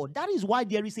labored. That is why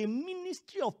there is a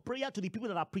ministry of prayer to the people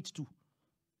that are preached to.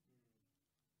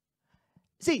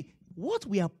 See, what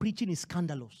we are preaching is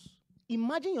scandalous.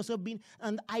 Imagine yourself being,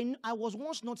 and I was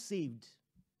once not saved.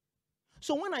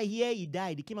 So when I hear he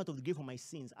died, he came out of the grave for my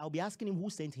sins, I'll be asking him who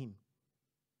sent him.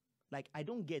 Like, I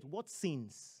don't get what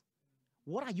sins.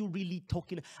 What are you really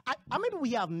talking? Maybe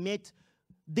we have met.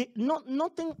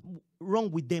 Nothing wrong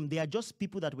with them. They are just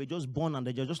people that were just born and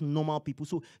they're just normal people.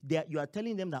 So you are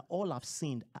telling them that all have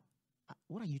sinned.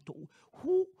 What are you talking?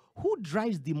 Who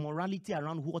drives the morality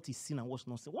around what is sin and what's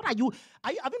not sin? What are you?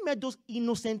 Have you met those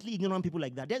innocently ignorant people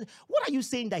like that? What are you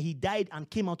saying that he died and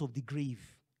came out of the grave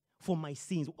for my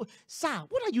sins? Sir,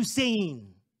 what are you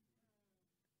saying?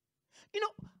 You know,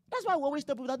 that's why we always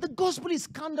tell people that the gospel is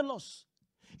scandalous.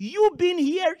 You being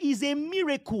here is a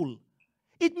miracle.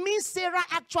 It means Sarah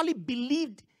actually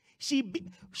believed she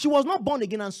was not born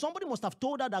again, and somebody must have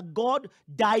told her that God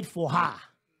died for her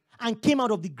and came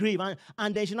out of the grave.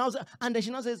 And then she now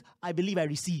says, I believe I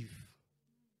receive.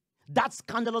 That's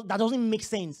scandalous. That doesn't make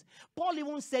sense. Paul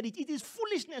even said it. It is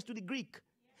foolishness to the Greek.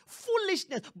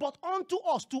 Foolishness. But unto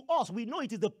us, to us, we know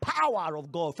it is the power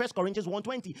of God. 1 Corinthians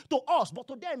 1:20. To us, but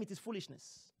to them it is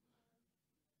foolishness.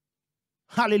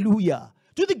 Hallelujah.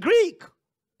 To the Greek,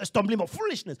 a stumbling block,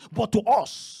 foolishness. But to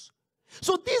us.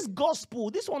 So this gospel,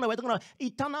 this one that we're talking about,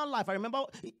 eternal life. I remember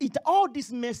all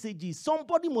these messages,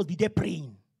 somebody must be there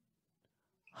praying.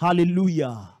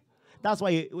 Hallelujah. That's why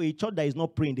a church that is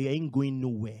not praying, they ain't going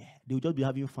nowhere. They will just be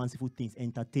having fanciful things,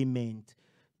 entertainment,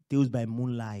 tales by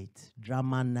moonlight,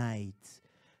 drama night,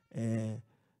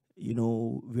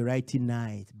 variety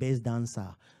night, best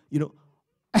dancer.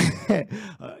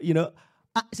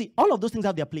 See, all of those things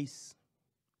have their place.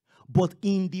 But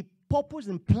in the purpose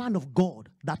and plan of God,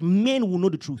 that men will know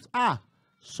the truth.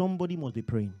 Somebody must be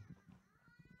praying.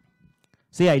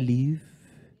 Say, I live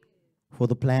for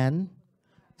the plan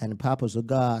and purpose of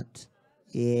God.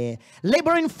 Yeah.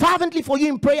 Laboring fervently for you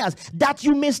in prayers, that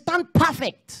you may stand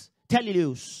perfect.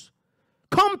 Teleios.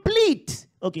 Complete.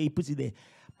 Okay, he puts it there.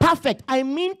 Perfect. I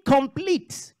mean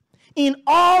complete in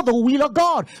all the will of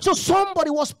God. So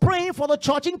somebody was praying for the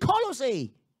church in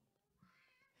Colossae.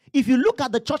 If you look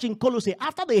at the church in Colossae,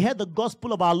 after they heard the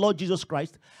gospel of our Lord Jesus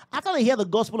Christ,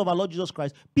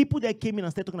 people there came in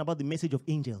and started talking about the message of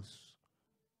angels.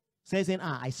 Saying,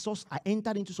 I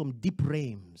entered into some deep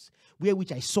realms where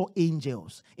which I saw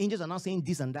angels. Angels are now saying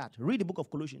this and that. Read the book of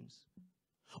Colossians.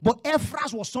 But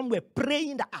Ephraim was somewhere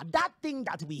praying that thing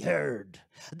that we heard,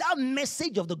 that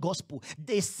message of the gospel,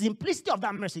 the simplicity of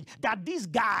that message, that these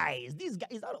guys,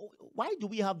 why do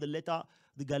we have the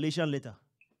Galatian letter?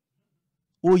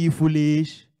 Oh, you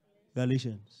foolish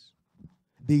Galatians.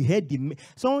 They heard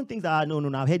someone thinks that,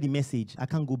 no, I've heard the message. I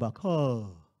can't go back.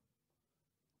 Oh.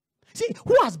 See,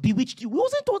 who has bewitched you?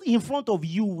 Wasn't it in front of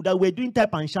you that we're doing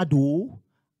type and shadow?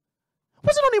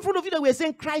 Was it not in front of you that we're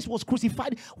saying Christ was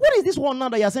crucified? What is this one now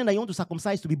that you're saying that you want to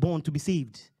circumcise to be born, to be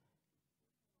saved?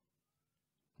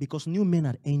 Because new men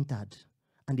had entered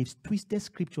and they've twisted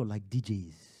scripture like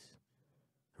DJs.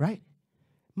 Right?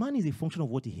 Man is a function of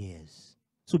what he hears.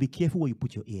 So be careful where you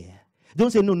put your ear.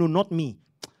 Don't say, no, not me.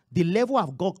 The level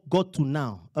I've got to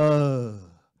now. The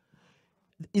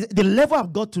level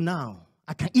I've got to now.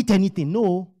 I can eat anything.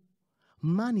 No.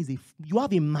 Man you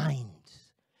have a mind.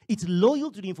 It's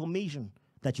loyal to the information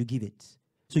that you give it.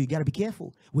 So you got to be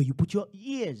careful where you put your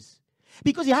ears.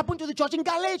 Because it happened to the church in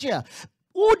Galatia.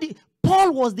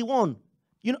 Paul was the one.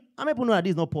 You know, how many people know that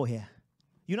this is not Paul here?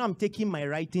 You know, I'm taking my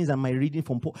writings and my reading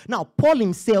from Paul. Now, Paul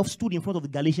himself stood in front of the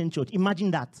Galatian church.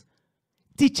 Imagine that.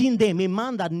 Teaching them, a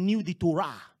man that knew the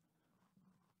Torah.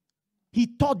 He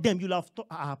taught them. You'll have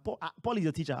Paul is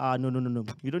your teacher. No.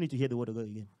 You don't need to hear the word of God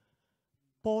again.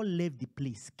 Paul left the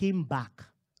place, came back.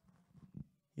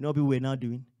 You know what people were now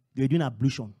doing? They were doing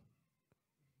ablution.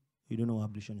 You don't know what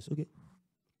ablution is. Okay.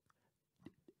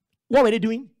 What were they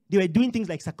doing? They were doing things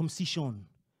like circumcision.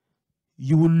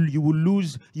 You will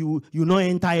lose, you will not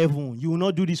enter heaven. You will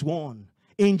not do this one.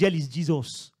 Angel is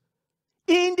Jesus.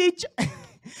 In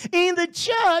the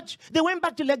church, they went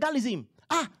back to legalism.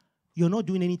 You're not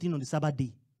doing anything on the Sabbath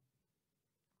day.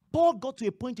 Paul got to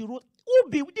a point he wrote,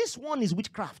 this one is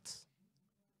witchcraft.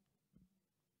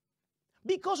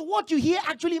 Because what you hear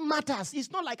actually matters.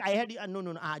 It's not like I heard it. No.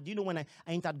 Do you know when I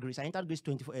entered grace? I entered grace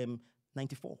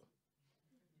 94.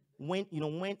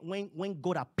 When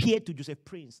God appeared to Joseph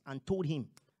Prince and told him,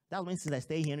 that's when since I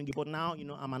stay hearing it. But now,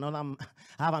 I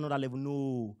have another level.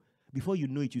 No. Before you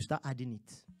know it, you start adding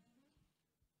it.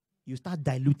 You start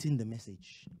diluting the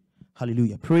message.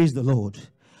 Hallelujah. Praise the Lord.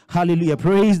 Hallelujah.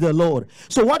 Praise the Lord.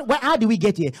 So how did we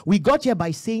get here? We got here by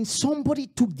saying somebody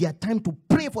took their time to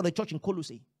pray for the church in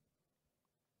Colossae.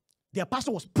 Their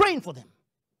pastor was praying for them.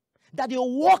 That they were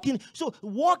walking. So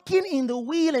walking in the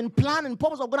will and plan and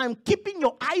purpose of God and keeping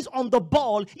your eyes on the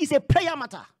ball is a prayer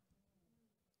matter.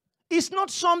 It's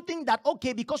not something that,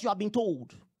 okay, because you have been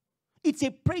told. It's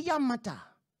a prayer matter.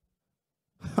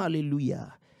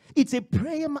 Hallelujah. It's a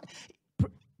prayer matter.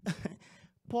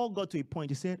 Paul got to a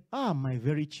point. He said, my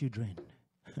very children,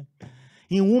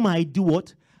 in whom I do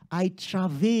what? I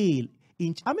travail.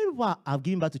 How many people have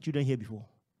given birth to children here before?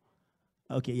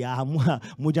 Okay, yeah,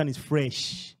 Mojan is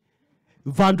fresh.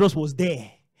 Vandross was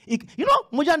there.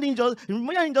 Mojan didn't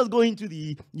just go into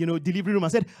the, delivery room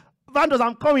and said, Vandross,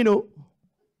 I'm coming,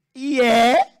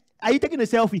 Yeah? Are you taking a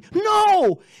selfie?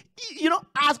 No!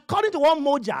 According to what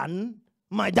Mojan,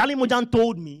 my darling Mojan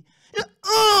told me,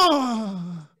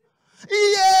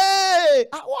 yeah!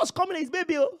 I was coming his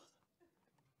baby.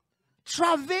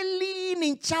 Traveling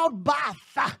in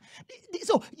childbirth.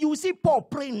 So you see Paul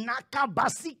praying.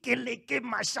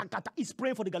 He's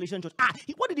praying for the Galatian church.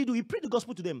 What did he do? He preached the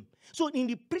gospel to them. So in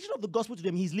the preaching of the gospel to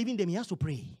them, he's leaving them. He has to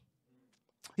pray.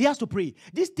 He has to pray.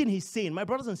 This thing he's saying, my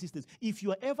brothers and sisters, if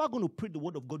you are ever going to preach the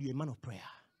word of God, you're a man of prayer.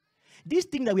 This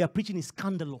thing that we are preaching is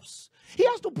scandalous. He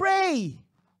has to pray.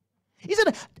 He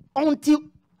said,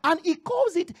 and he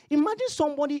calls it, imagine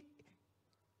somebody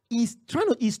is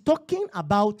talking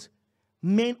about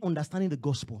men understanding the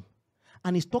gospel.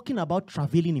 And he's talking about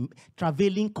traveling,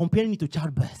 comparing it to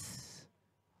childbirth.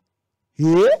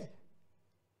 Yeah?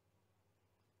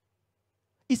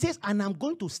 He says, and I'm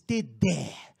going to stay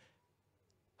there.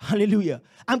 Hallelujah.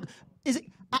 I'm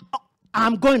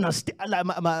going to stay. Like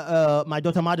my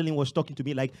daughter Madeline was talking to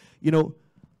me, like,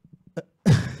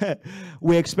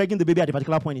 we're expecting the baby at a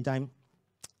particular point in time.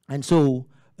 And so,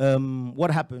 what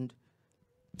happened?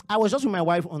 I was just with my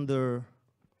wife in the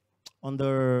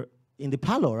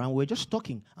parlor, and we were just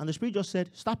talking, and the Spirit just said,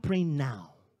 "Start praying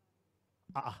now."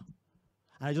 And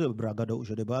I just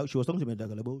she was talking to me.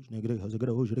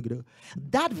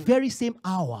 That very same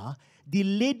hour, the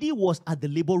lady was at the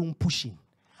labor room pushing,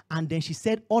 and then she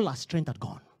said, "All her strength had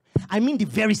gone." I mean, the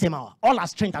very same hour, all her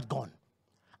strength had gone.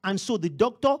 And so the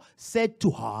doctor said to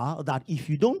her that if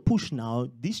you don't push now,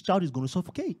 this child is going to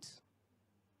suffocate.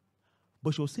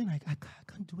 But she was saying, I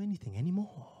can't do anything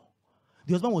anymore.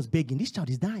 The husband was begging, this child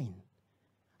is dying.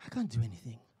 I can't do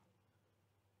anything.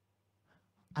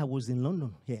 I was in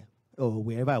London here, or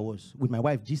wherever I was, with my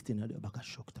wife gisting.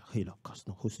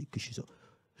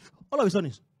 All of a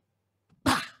sudden,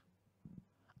 bah!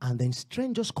 And then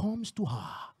strangers comes to her.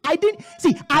 I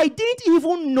didn't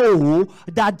even know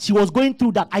that she was going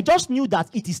through that. I just knew that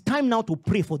it is time now to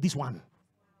pray for this one.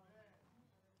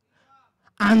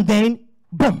 And then,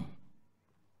 boom.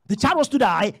 The child was to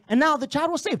die, and now the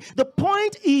child was saved. The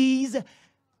point is,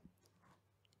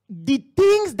 the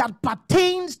things that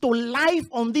pertains to life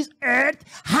on this earth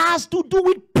has to do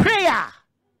with prayer.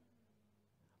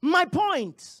 My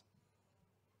point.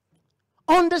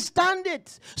 Understand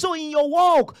it. So in your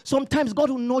walk, sometimes God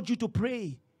will nudge you to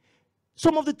pray.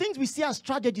 Some of the things we see as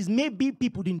tragedies, maybe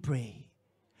people didn't pray.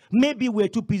 Maybe we're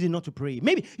too busy not to pray.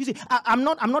 Maybe, you see, I'm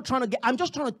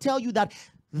just trying to tell you that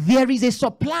there is a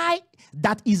supply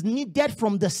that is needed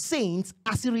from the saints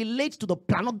as it relates to the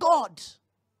plan of God.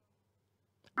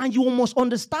 And you must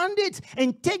understand it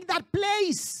and take that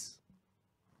place.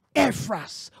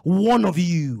 Ephras, one of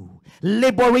you,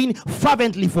 laboring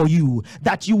fervently for you,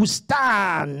 that you will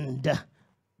stand.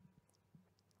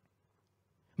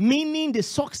 Meaning the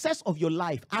success of your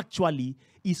life actually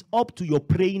is up to your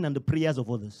praying and the prayers of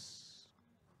others.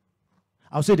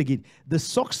 I'll say it again. The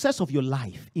success of your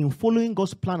life in following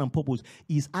God's plan and purpose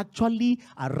is actually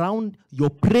around your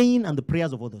praying and the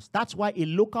prayers of others. That's why a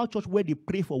local church where they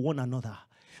pray for one another,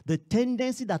 the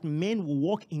tendency that men will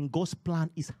walk in God's plan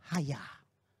is higher.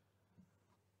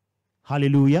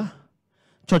 Hallelujah.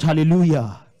 Church,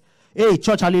 hallelujah. Hey,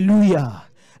 church, hallelujah.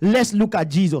 Let's look at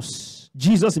Jesus.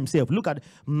 Jesus himself. Look at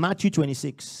Matthew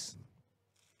 26.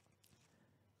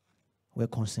 We're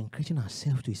consecrating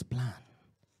ourselves to his plan.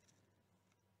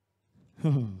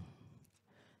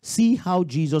 See how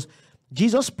Jesus'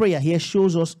 prayer here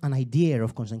shows us an idea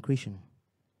of consecration.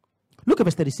 Look at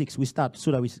verse 36. We start so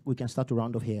that we can start to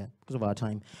round off here because of our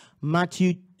time.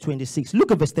 Matthew 26.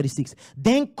 Look at verse 36.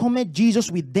 Then cometh Jesus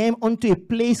with them unto a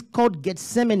place called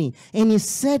Gethsemane, and he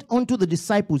said unto the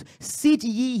disciples, sit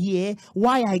ye here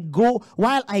while I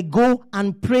go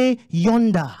and pray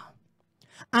yonder.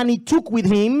 And he took with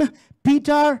him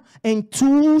Peter and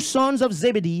 2 sons of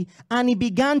Zebedee, and he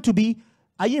began to be,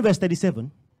 are you in verse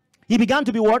 37? He began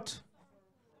to be what?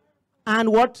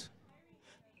 And what?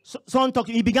 Someone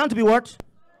talking. He began to be what?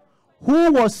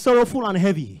 Who was sorrowful and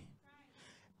heavy.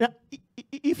 Now,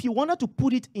 if you wanted to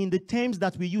put it in the terms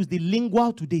that we use, the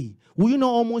lingual today, will you not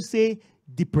almost say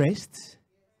depressed?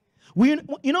 Will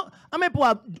you know, how many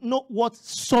people know what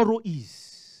sorrow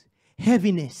is?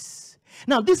 Heaviness.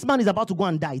 Now, this man is about to go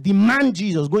and die. The man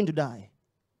Jesus is going to die.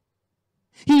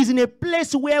 He is in a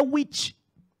place where which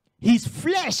his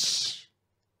flesh,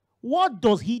 what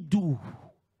does he do?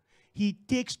 He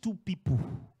takes 2 people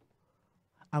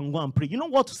and go and pray. You know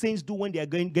what saints do when they are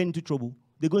getting into trouble?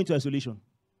 They go into isolation.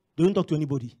 They don't talk to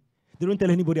anybody. They don't tell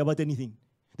anybody about anything.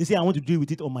 They say, I want to deal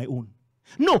with it on my own.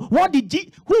 No, what did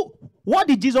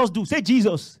Jesus do? Say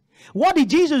Jesus. What did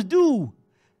Jesus do?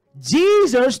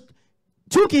 Jesus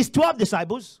took his 12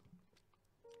 disciples.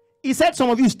 He said,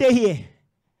 some of you stay here.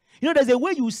 You know, there's a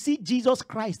way you see Jesus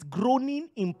Christ groaning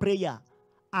in prayer,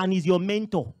 and he's your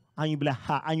mentor, and you be like,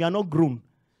 ha, and you are not grown.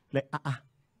 Like,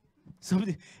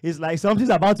 something, it's like something's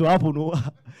about to happen.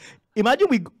 Imagine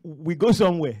we go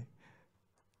somewhere.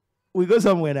 We go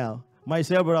somewhere now.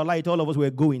 Myself, Brother Light, all of us were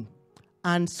going.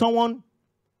 And someone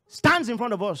stands in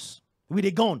front of us with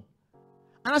a gun.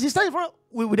 And as he stands in front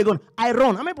with a gun, I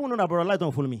run. How many people know that Brother Light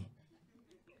don't follow me?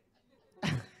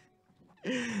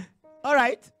 All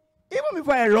right. Even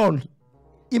before I run,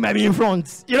 he might be in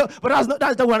front. You know, but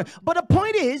that's the one. But the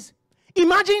point is,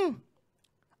 imagine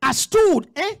I stood,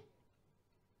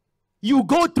 you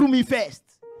go through me first.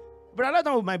 But I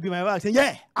don't might be my wife saying,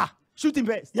 yeah, shoot him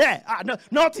first. Yeah, no,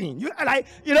 nothing.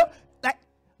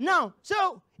 Now,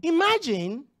 so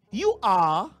imagine you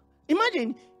are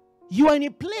in a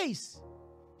place.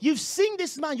 You've seen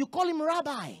this man, you call him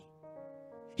rabbi.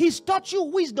 He's taught you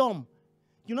wisdom.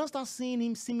 You now start seeing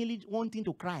him seemingly wanting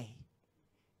to cry.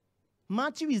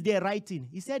 Matthew is there writing.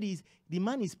 He said the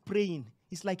man is praying.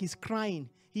 It's like he's crying.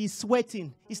 He's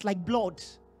sweating. It's like blood.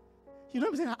 You know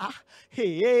what I'm saying?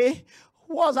 Hey,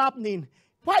 what's happening?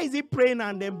 Why is he praying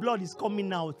and then blood is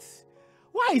coming out?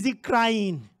 Why is he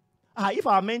crying? If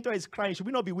our mentor is crying, should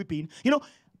we not be weeping? You know,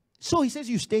 so he says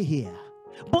you stay here.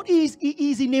 But he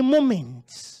is in a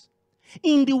moment.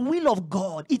 In the will of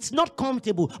God. It's not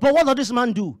comfortable. But what does this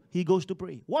man do? He goes to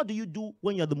pray. What do you do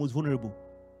when you're the most vulnerable?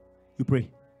 You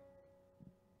pray.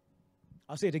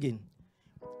 I'll say it again.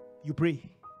 You pray.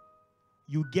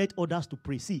 you get others to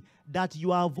pray. See, that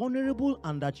you are vulnerable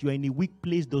and that you are in a weak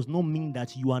place does not mean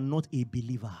that you are not a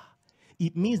believer.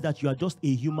 It means that you are just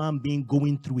a human being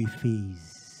going through a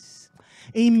phase.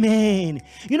 Amen.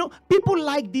 You know, people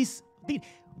like this.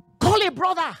 Call a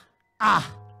brother.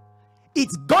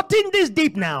 It's gotten this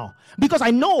deep now. Because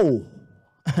I know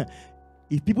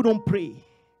if people don't pray,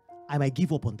 I might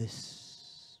give up on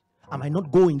this. I might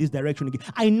not go in this direction again.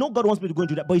 I know God wants me to go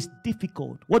into that, but it's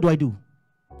difficult. What do?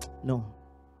 No,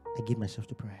 I give myself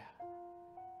to prayer.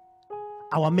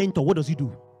 Our mentor, what does he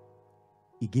do?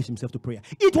 He gives himself to prayer.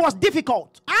 It was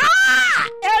difficult.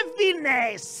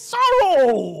 Heaviness,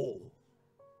 sorrow.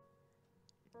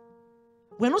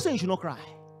 We're not saying you should not cry.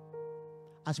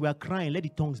 As we are crying, let the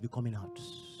tongues be coming out.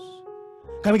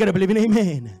 Can we get a believing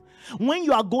amen? When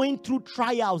you are going through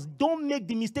trials, don't make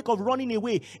the mistake of running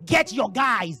away. Get your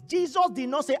guys. Jesus did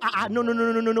not say,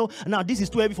 no. Now this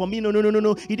is too heavy for me.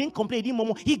 No. He didn't complain. He didn't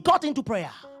murmur. He got into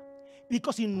prayer.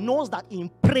 Because he knows that in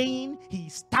praying, he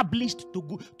established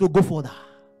to go further.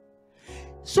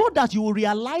 So that you will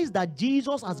realize that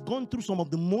Jesus has gone through some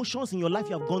of the motions in your life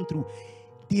you have gone through.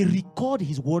 They record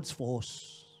his words for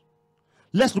us.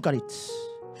 Let's look at it.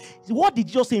 What did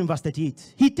Jesus say in verse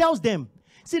 38? He tells them,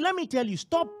 see, let me tell you,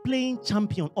 stop playing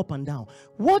champion up and down.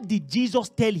 What did Jesus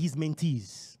tell his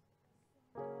mentees?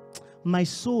 My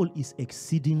soul is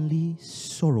exceedingly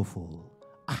sorrowful,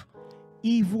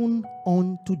 even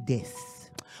unto death.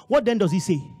 What then does he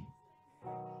say?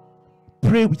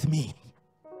 Pray with me.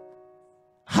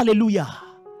 Hallelujah.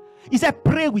 He said,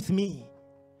 pray with me.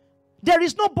 There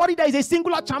is nobody that is a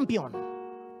singular champion.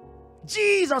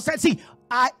 Jesus said, see,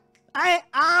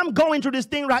 I'm going through this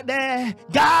thing right there.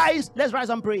 Guys, let's rise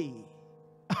and pray.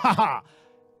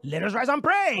 Let us rise and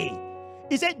pray.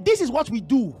 He said, this is what we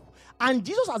do. And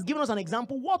Jesus has given us an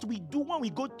example what we do when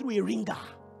we go through a ringer.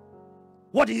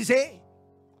 What did he say?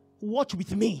 Watch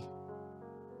with me.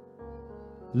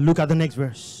 Look at the next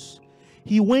verse.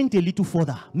 He went a little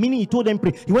further, meaning he told them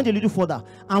pray. He went a little further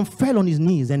and fell on his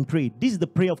knees and prayed. This is the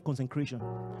prayer of consecration.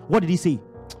 What did he say?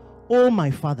 Oh, my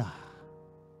Father.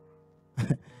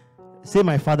 Say,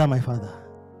 my Father, my Father.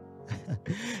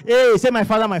 Hey, say, my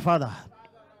Father, my Father.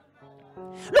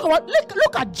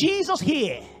 Look at Jesus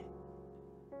here.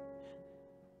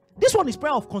 This one is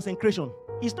prayer of consecration.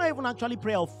 It's not even actually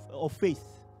prayer of faith.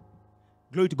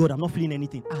 Glory to God, I'm not feeling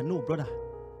anything. No, brother.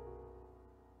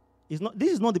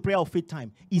 This is not the prayer of faith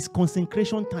time. It's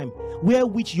consecration time, where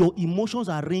which your emotions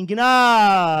are ringing.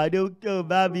 They'll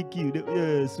barbecue.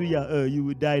 Suya, you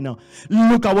will die now.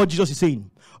 Look at what Jesus is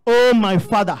saying. Oh, my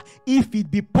Father, if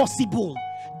it be possible,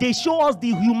 they show us the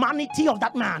humanity of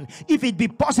that man. If it be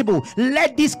possible,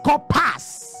 let this cup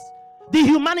pass. The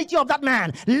humanity of that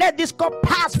man. Let this cup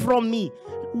pass from me.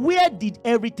 Where did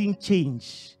everything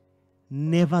change?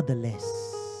 Nevertheless.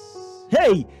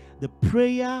 Hey, the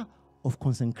prayer of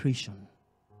consecration.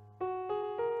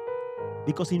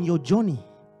 Because in your journey,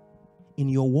 in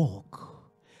your walk,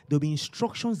 there will be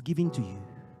instructions given to you.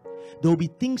 There will be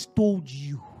things told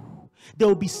you. There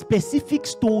will be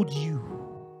specifics told you.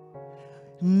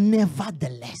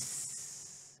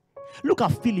 Nevertheless. Look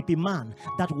at Philip, a man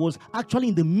that was actually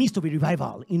in the midst of a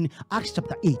revival in Acts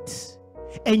chapter 8.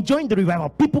 Enjoying the revival.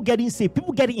 People getting saved.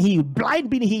 People getting healed. Blind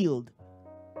being healed.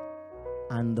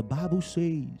 And the Bible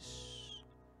says,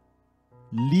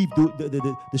 leave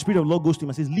the Spirit of the Lord goes to him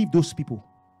and says, leave those people.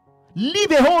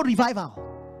 Leave a whole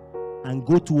revival and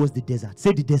go towards the desert.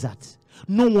 Say the desert.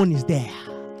 No one is there.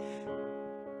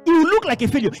 It will look like a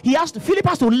failure. Philip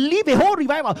has to leave a whole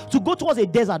revival to go towards a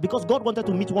desert because God wanted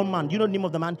to meet one man. Do you know the name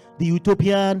of the man? The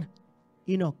utopian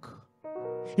Enoch.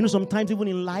 You know, sometimes even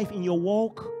in life, in your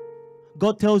walk,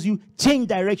 God tells you, change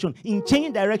direction. In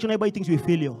changing direction, everybody thinks you're a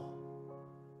failure.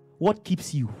 What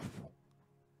keeps you?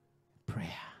 Prayer.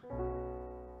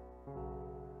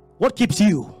 What keeps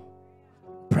you?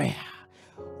 Prayer.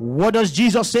 What does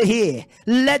Jesus say here?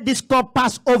 Let this cup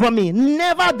pass over me.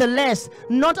 Nevertheless,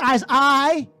 not as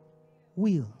I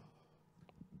will,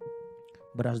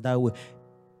 but as thou will.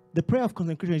 The prayer of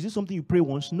consecration, is this something you pray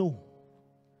once? No.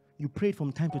 You pray it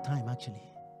from time to time, actually.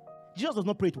 Jesus does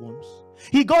not pray it once.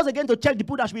 He goes again to check the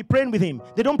people that should be praying with him.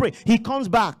 They don't pray. He comes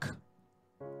back.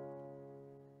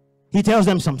 He tells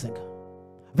them something.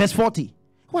 Verse 40.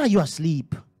 Why are you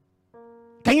asleep?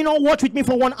 Can you not watch with me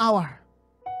for 1 hour?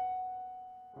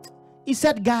 He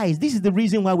said, guys, this is the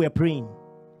reason why we're praying.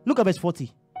 Look at verse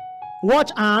 40.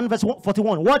 Watch and, verse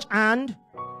 41. Watch and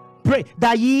pray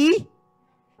that ye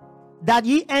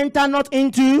enter not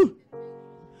into.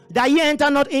 That ye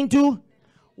enter not into.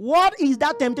 What is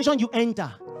that temptation you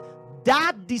enter?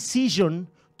 That decision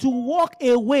to walk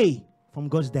away from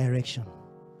God's direction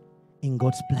in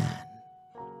God's plan.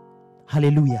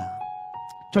 Hallelujah.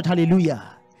 Church,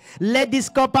 hallelujah. Let this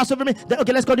cup pass over me.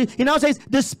 Okay, let's go. He now says,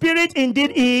 the Spirit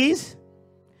indeed is.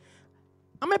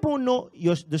 How many people know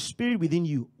the Spirit within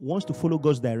you wants to follow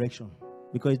God's direction?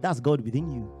 Because that's God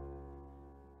within you.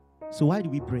 So why do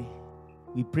we pray?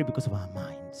 We pray because of our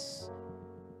minds.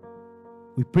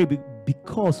 We pray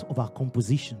because of our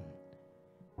composition.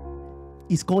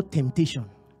 It's called temptation.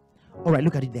 All right,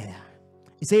 look at it there.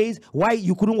 It says, why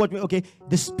you couldn't watch me? Okay,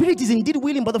 the Spirit is indeed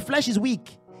willing, but the flesh is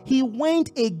weak. He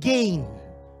went again.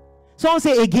 Someone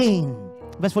say again.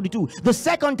 Verse 42. The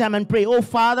second time and pray, oh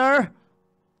Father,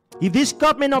 if this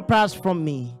cup may not pass from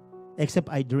me, except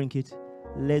I drink it,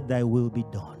 let thy will be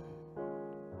done.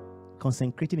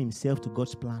 Consecrating himself to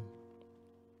God's plan.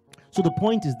 So the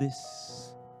point is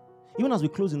this. Even as we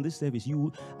close in this service,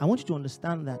 I want you to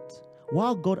understand that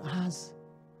while God has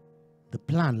the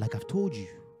plan, like I've told you,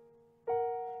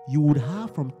 you would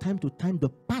have from time to time the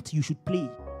part you should play.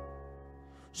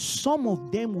 Some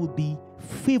of them will be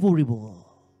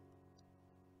favorable.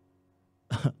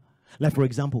 Like for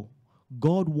example,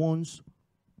 God wants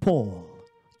Paul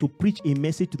to preach a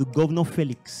message to the governor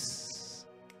Felix.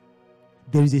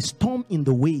 There is a storm in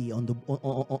the way on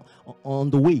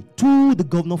the way to the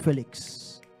governor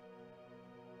Felix.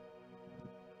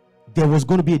 There was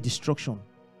going to be a destruction.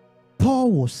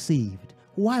 Paul was saved.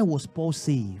 Why was Paul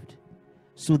saved?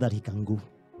 So that he can go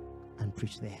and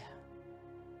preach there.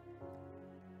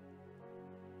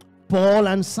 Paul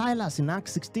and Silas in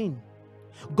Acts 16.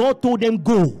 God told them,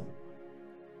 go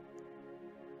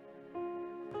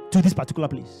to this particular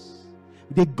place.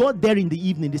 They got there in the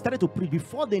evening. They started to preach.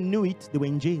 Before they knew it, they were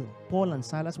in jail. Paul and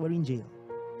Silas were in jail.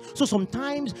 So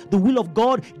sometimes the will of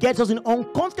God gets us in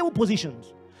uncomfortable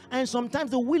positions. And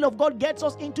sometimes the will of God gets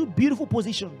us into beautiful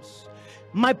positions.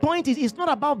 My point is, it's not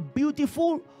about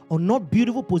beautiful or not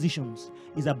beautiful positions.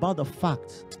 It's about the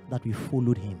fact that we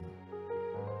followed him.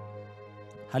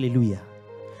 Hallelujah.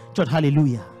 Church,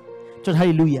 hallelujah. Church,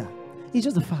 hallelujah. It's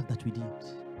just the fact that we did.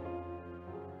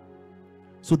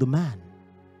 So the man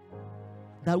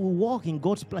that will walk in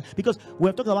God's plan, because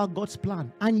we're talking about God's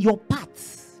plan and your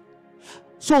paths.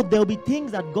 So there'll be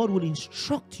things that God will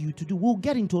instruct you to do. We'll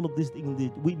get into all of this in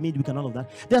the midweek and all of that.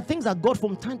 There are things that God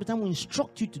from time to time will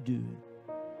instruct you to do.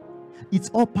 It's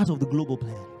all part of the global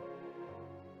plan.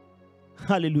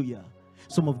 Hallelujah.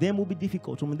 Some of them will be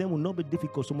difficult. Some of them will not be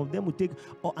difficult. Some of them will take,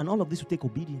 and all of this will take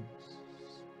obedience.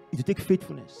 It will take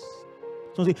faithfulness.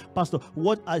 So say, Pastor,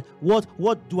 what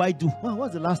do I do? Well,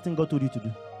 what's the last thing God told you to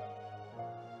do?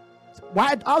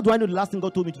 How do I know the last thing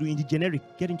God told me to do in the generic?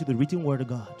 Get into the written word of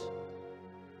God.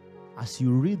 As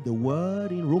you read the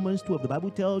word in Romans 12, the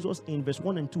Bible tells us in verse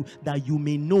 1 and 2 that you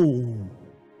may know.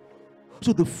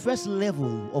 So the first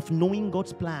level of knowing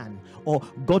God's plan or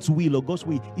God's will or God's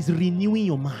way is renewing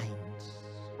your mind.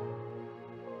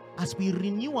 As we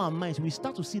renew our minds, we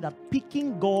start to see that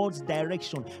picking God's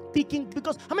direction,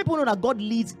 because how many people know that God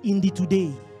leads in the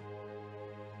today?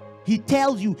 He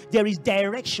tells you there is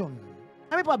direction.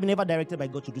 How many people have been ever directed by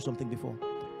God to do something before?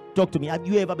 Talk to me. Have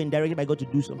you ever been directed by God to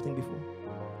do something before?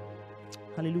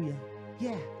 Hallelujah.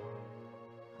 Yeah.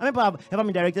 How many people have ever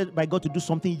been directed by God to do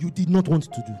something you did not want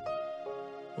to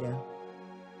do? Yeah.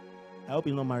 I hope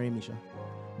you're not marrying me, sure.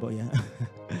 But yeah.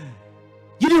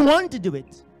 You didn't want to do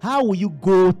it. How will you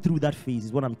go through that phase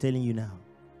is what I'm telling you now.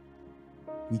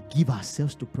 We give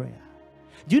ourselves to prayer.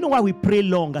 Do you know why we pray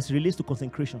long as it relates to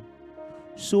consecration?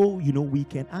 So, we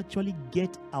can actually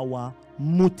get our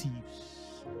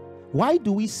motives. Why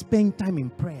do we spend time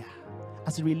in prayer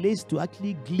as it relates to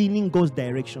actually gleaning God's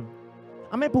direction?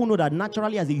 How many people know that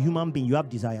naturally as a human being you have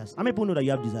desires? How many people know that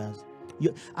you have desires?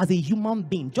 As a human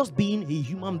being, just being a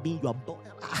human being,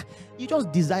 you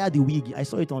just desire the wig. I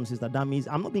saw it on Sister Dami's.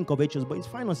 I'm not being covetous, but it's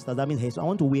fine on Sister Dami's hair, so I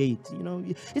want to wear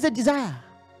it. It's a desire.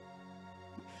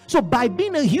 So by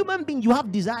being a human being, you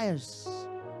have desires.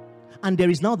 And there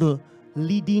is now the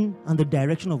leading and the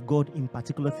direction of God in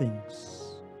particular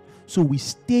things. So we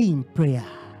stay in prayer.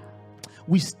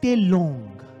 We stay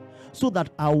long so that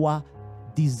our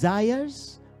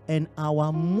desires and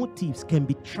our motives can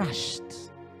be trashed,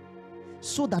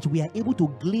 so that we are able to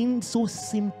glean so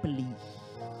simply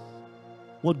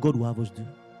what God will have us do.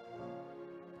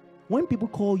 When people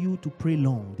call you to pray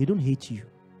long, they don't hate you.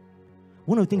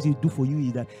 One of the things it do for you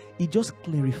is that it just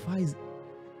clarifies,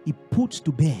 it puts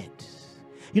to bed.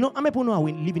 How many people know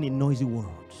we live in a noisy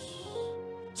world?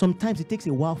 Sometimes it takes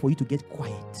a while for you to get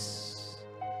quiet.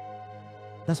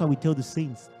 That's why we tell the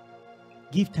saints,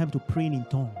 give time to praying in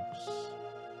tongues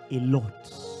a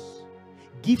lot.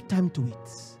 Give time to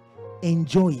it.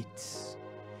 Enjoy it.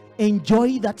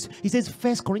 Enjoy that. He says,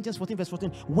 1 Corinthians 14 verse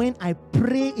 14, when I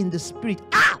pray in the spirit,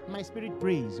 My spirit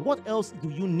prays. What else do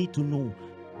you need to know?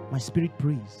 My spirit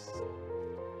prays.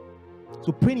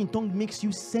 So praying in tongues makes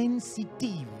you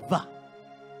sensitive.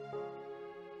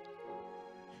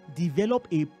 Develop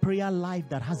a prayer life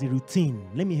that has a routine.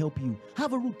 Let me help you.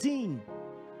 Have a routine.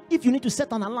 If you need to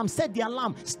set an alarm, set the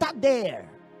alarm. Start there.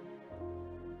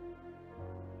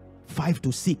 5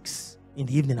 to 6 in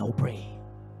the evening I will pray.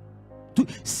 To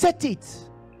set it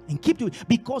and keep to it,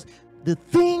 because the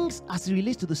things as it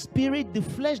relates to the spirit, the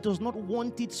flesh does not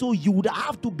want it, so you would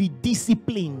have to be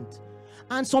disciplined.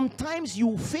 And sometimes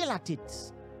you fail at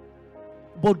it.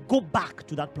 But go back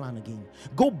to that plan again.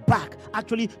 Go back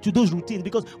actually to those routines,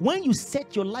 because when you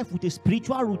set your life with a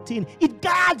spiritual routine, it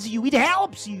guards you, it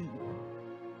helps you.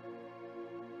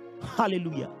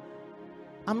 Hallelujah.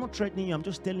 I'm not threatening you, I'm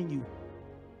just telling you.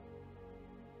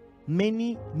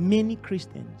 Many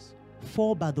Christians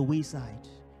fall by the wayside,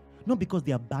 not because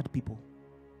they are bad people,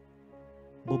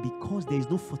 but because there is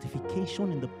no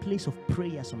fortification in the place of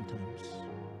prayer sometimes.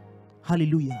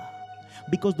 Hallelujah.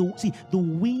 Because the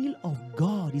will of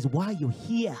God is why you're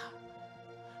here.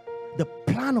 The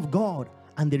plan of God,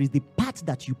 and there is the part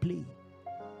that you play.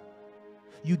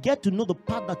 You get to know the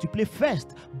part that you play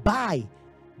first by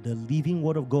the living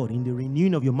word of God in the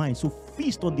renewing of your mind. So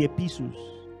feast on the epistles.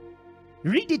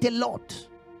 Read it a lot.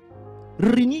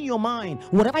 Renew your mind.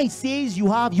 Whatever it says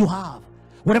you have, you have.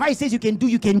 Whatever it says you can do,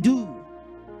 you can do.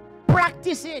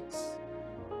 Practice it.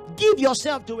 Give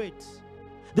yourself to it.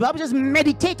 The Bible says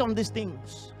meditate on these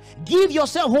things. Give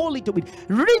yourself wholly to it.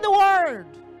 Read the word.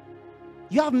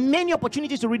 You have many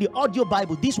opportunities to read the audio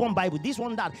Bible, this one,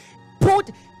 that.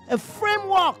 Put a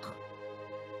framework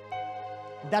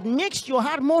that makes your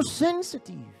heart more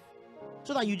sensitive,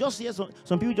 so that you just hear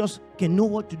some people just can know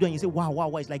what to do, and you say,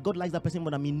 wow, it's like God likes that person,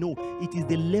 but I mean, no, it is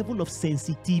the level of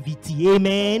sensitivity.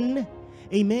 Amen.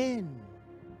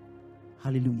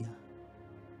 Hallelujah.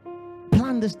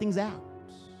 Plan these things out.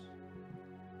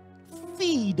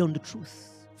 Feed on the truth.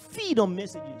 Feed on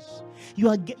messages. You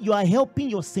are helping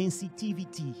your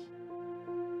sensitivity.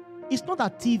 It's not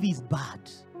that TV is bad.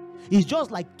 It's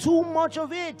just like too much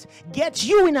of it gets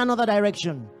you in another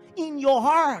direction. In your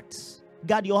heart.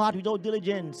 Guard your heart with all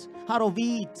diligence. Out of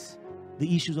it,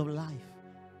 the issues of life.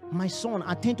 My son,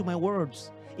 attend to my words.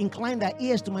 Incline thy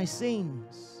ears to my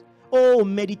sayings. Oh,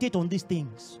 meditate on these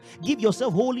things. Give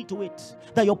yourself wholly to it,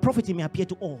 that your prophecy may appear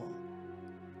to all.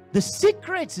 The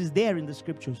secrets is there in the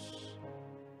scriptures.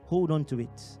 Hold on to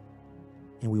it,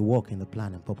 and we walk in the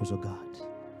plan and purpose of God.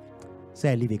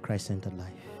 Say, I live a Christ-centered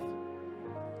life.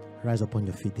 Rise upon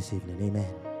your feet this evening.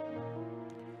 Amen.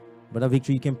 Brother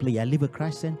Victory, you can play. I live a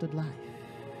Christ-centered life.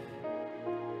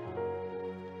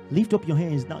 Lift up your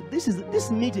hands. Now,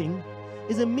 this meeting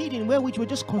is a meeting where we're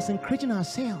just consecrating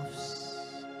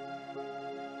ourselves.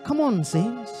 Come on,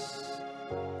 saints.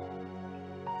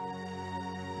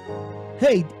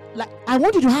 Hey, I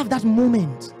want you to have that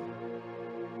moment.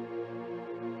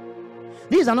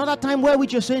 This is another time where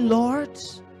you're saying, Lord,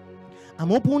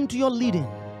 I'm open to your leading.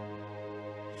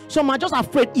 Some are just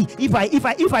afraid if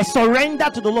I surrender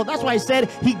to the Lord. That's why I said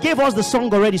he gave us the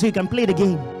song already, so you can play the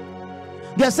game.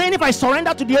 They're saying if I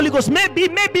surrender to the Holy Ghost, maybe,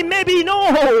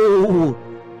 no.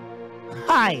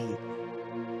 Hi.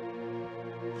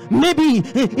 Maybe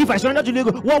if I surrender to the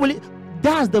Holy Ghost, what will it?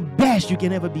 That's the best you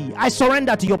can ever be. I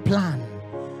surrender to your plan.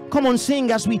 Come on,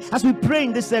 sing as we pray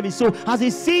in this service. So as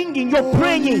he's singing, you're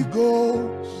praying.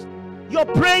 Ghost, you're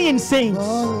praying, saints.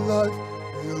 my life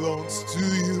belongs to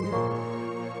you.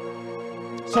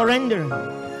 Surrender.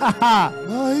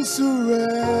 I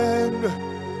surrender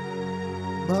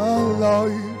my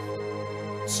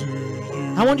life to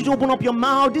you. I want you to open up your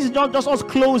mouth. This is not just us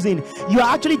closing. You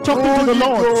are actually talking to the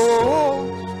Lord.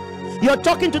 Ghost, You're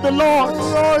talking to the Lord.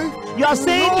 You are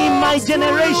saying, in my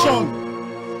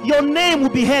generation, your name will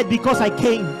be heard because I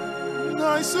came.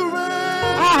 I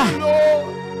surrender,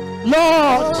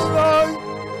 Lord,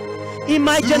 in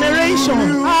my generation.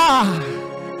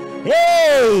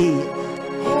 Hey,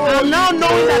 I'm now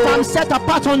knowing that I'm set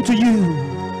apart unto you.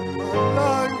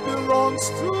 My life belongs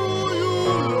to you,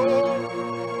 Lord.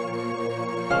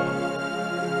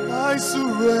 I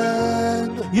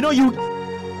surrender. You know, you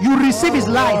receive his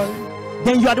life,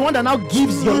 then you are the one that now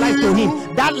gives your life to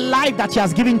him. That life that he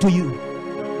has given to you.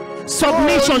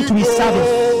 Submission to his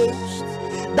service.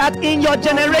 That in your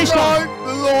generation,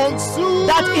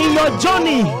 that in your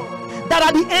journey, that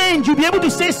at the end you'll be able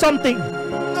to say something.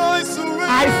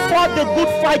 I fought the good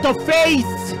fight of faith.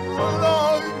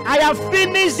 I have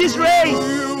finished this race.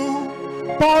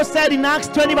 Paul said in Acts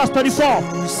 20 verse 24,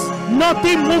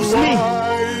 nothing moves me,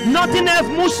 nothing else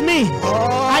moves me.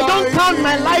 I don't count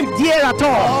my life dear at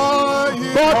all,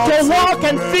 but to walk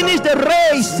and finish the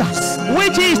race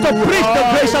which is to preach the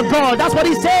grace of God. That's what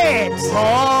he said.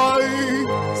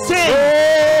 Say,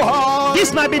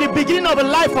 this might be the beginning of a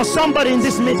life for somebody in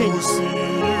this meeting.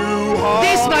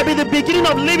 This might be the beginning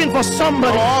of living for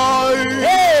somebody.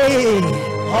 Hey,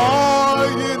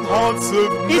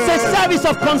 it's a service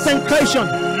of consecration.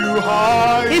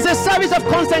 It's a service of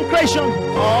consecration.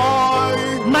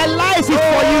 My life is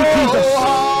for you, Jesus.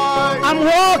 I'm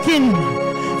walking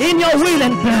in your will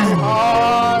and plan.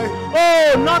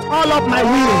 Oh, not all of my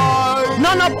will,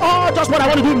 none of all just what I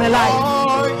want to do in my life.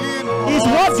 Is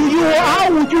what do you, how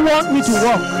would you want me to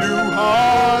walk?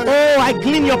 Oh, I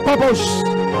glean your purpose.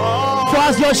 For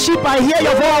as your sheep I hear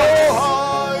your voice.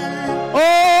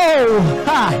 Oh,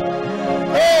 ha.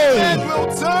 Hey,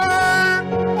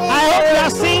 I hope you are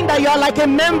seeing that you are like a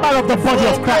member of the body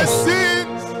of Christ.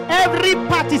 Every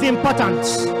part is important.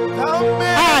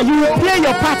 You will play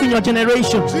your part in your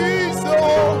generation.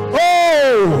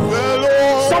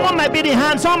 Oh, someone might be the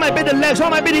hand, someone might be the leg,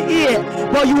 someone might be the ear,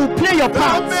 but you will play your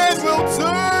part.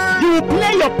 You will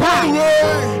play your part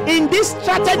in this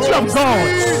strategy of God.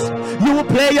 You will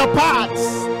play your part.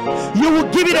 You will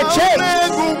give it a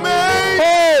chance.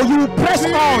 Oh, you will press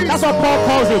on. That's what Paul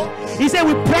calls it. He said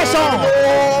we press on,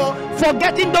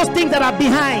 forgetting those things that are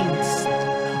behind.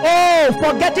 Oh,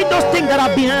 forgetting those things that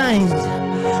are behind.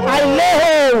 I lay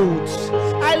hold.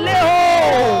 I lay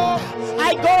hold.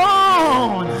 I go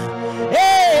on.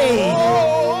 Hey,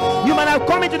 you might have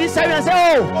come into this service and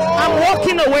say, oh, I'm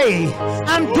walking away.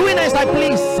 I'm doing as I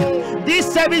please. This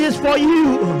service is for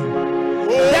you.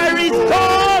 There is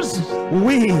God's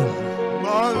will.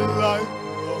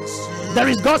 There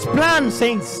is God's plan,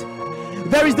 saints.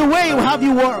 There is the way He will have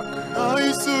you work.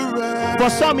 For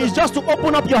some, it's just to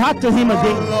open up your heart to Him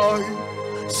again.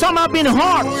 Some have been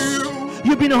hurt.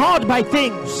 You've been hurt by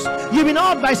things. You've been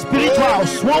hurt by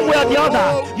spirituals, one way or the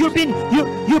other. You've been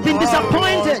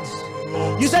disappointed.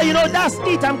 You say, you know, that's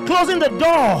it. I'm closing the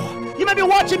door. You may be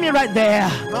watching me right there.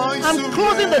 I'm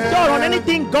closing the door on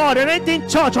anything God, or anything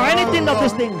church, or anything of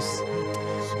these things.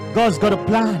 God's got a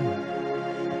plan.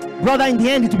 Brother, in the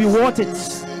end, it will be worth it.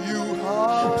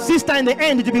 Sister, in the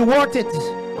end, it will be worth it.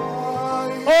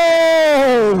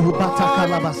 Oh,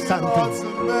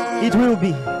 it will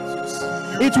be.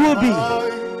 It will be.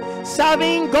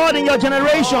 Serving God in your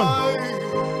generation,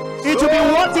 it will be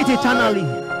worth it eternally.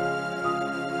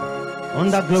 On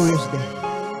that glorious day.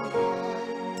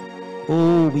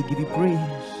 Oh, we give you praise.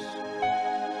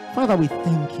 Father, we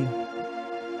thank you.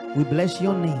 We bless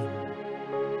your name.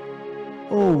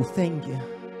 Oh, thank you.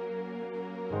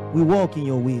 We walk in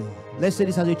your will. Let's say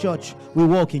this as a church. We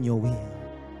walk in your will.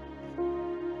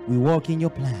 We walk in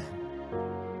your plan.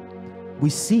 We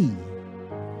see,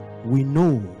 we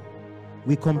know,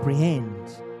 we comprehend,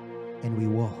 and we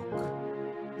walk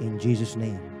in Jesus'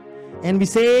 name. And we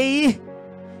say,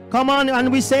 come on,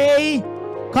 and we say,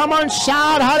 come on,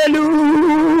 shout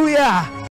hallelujah.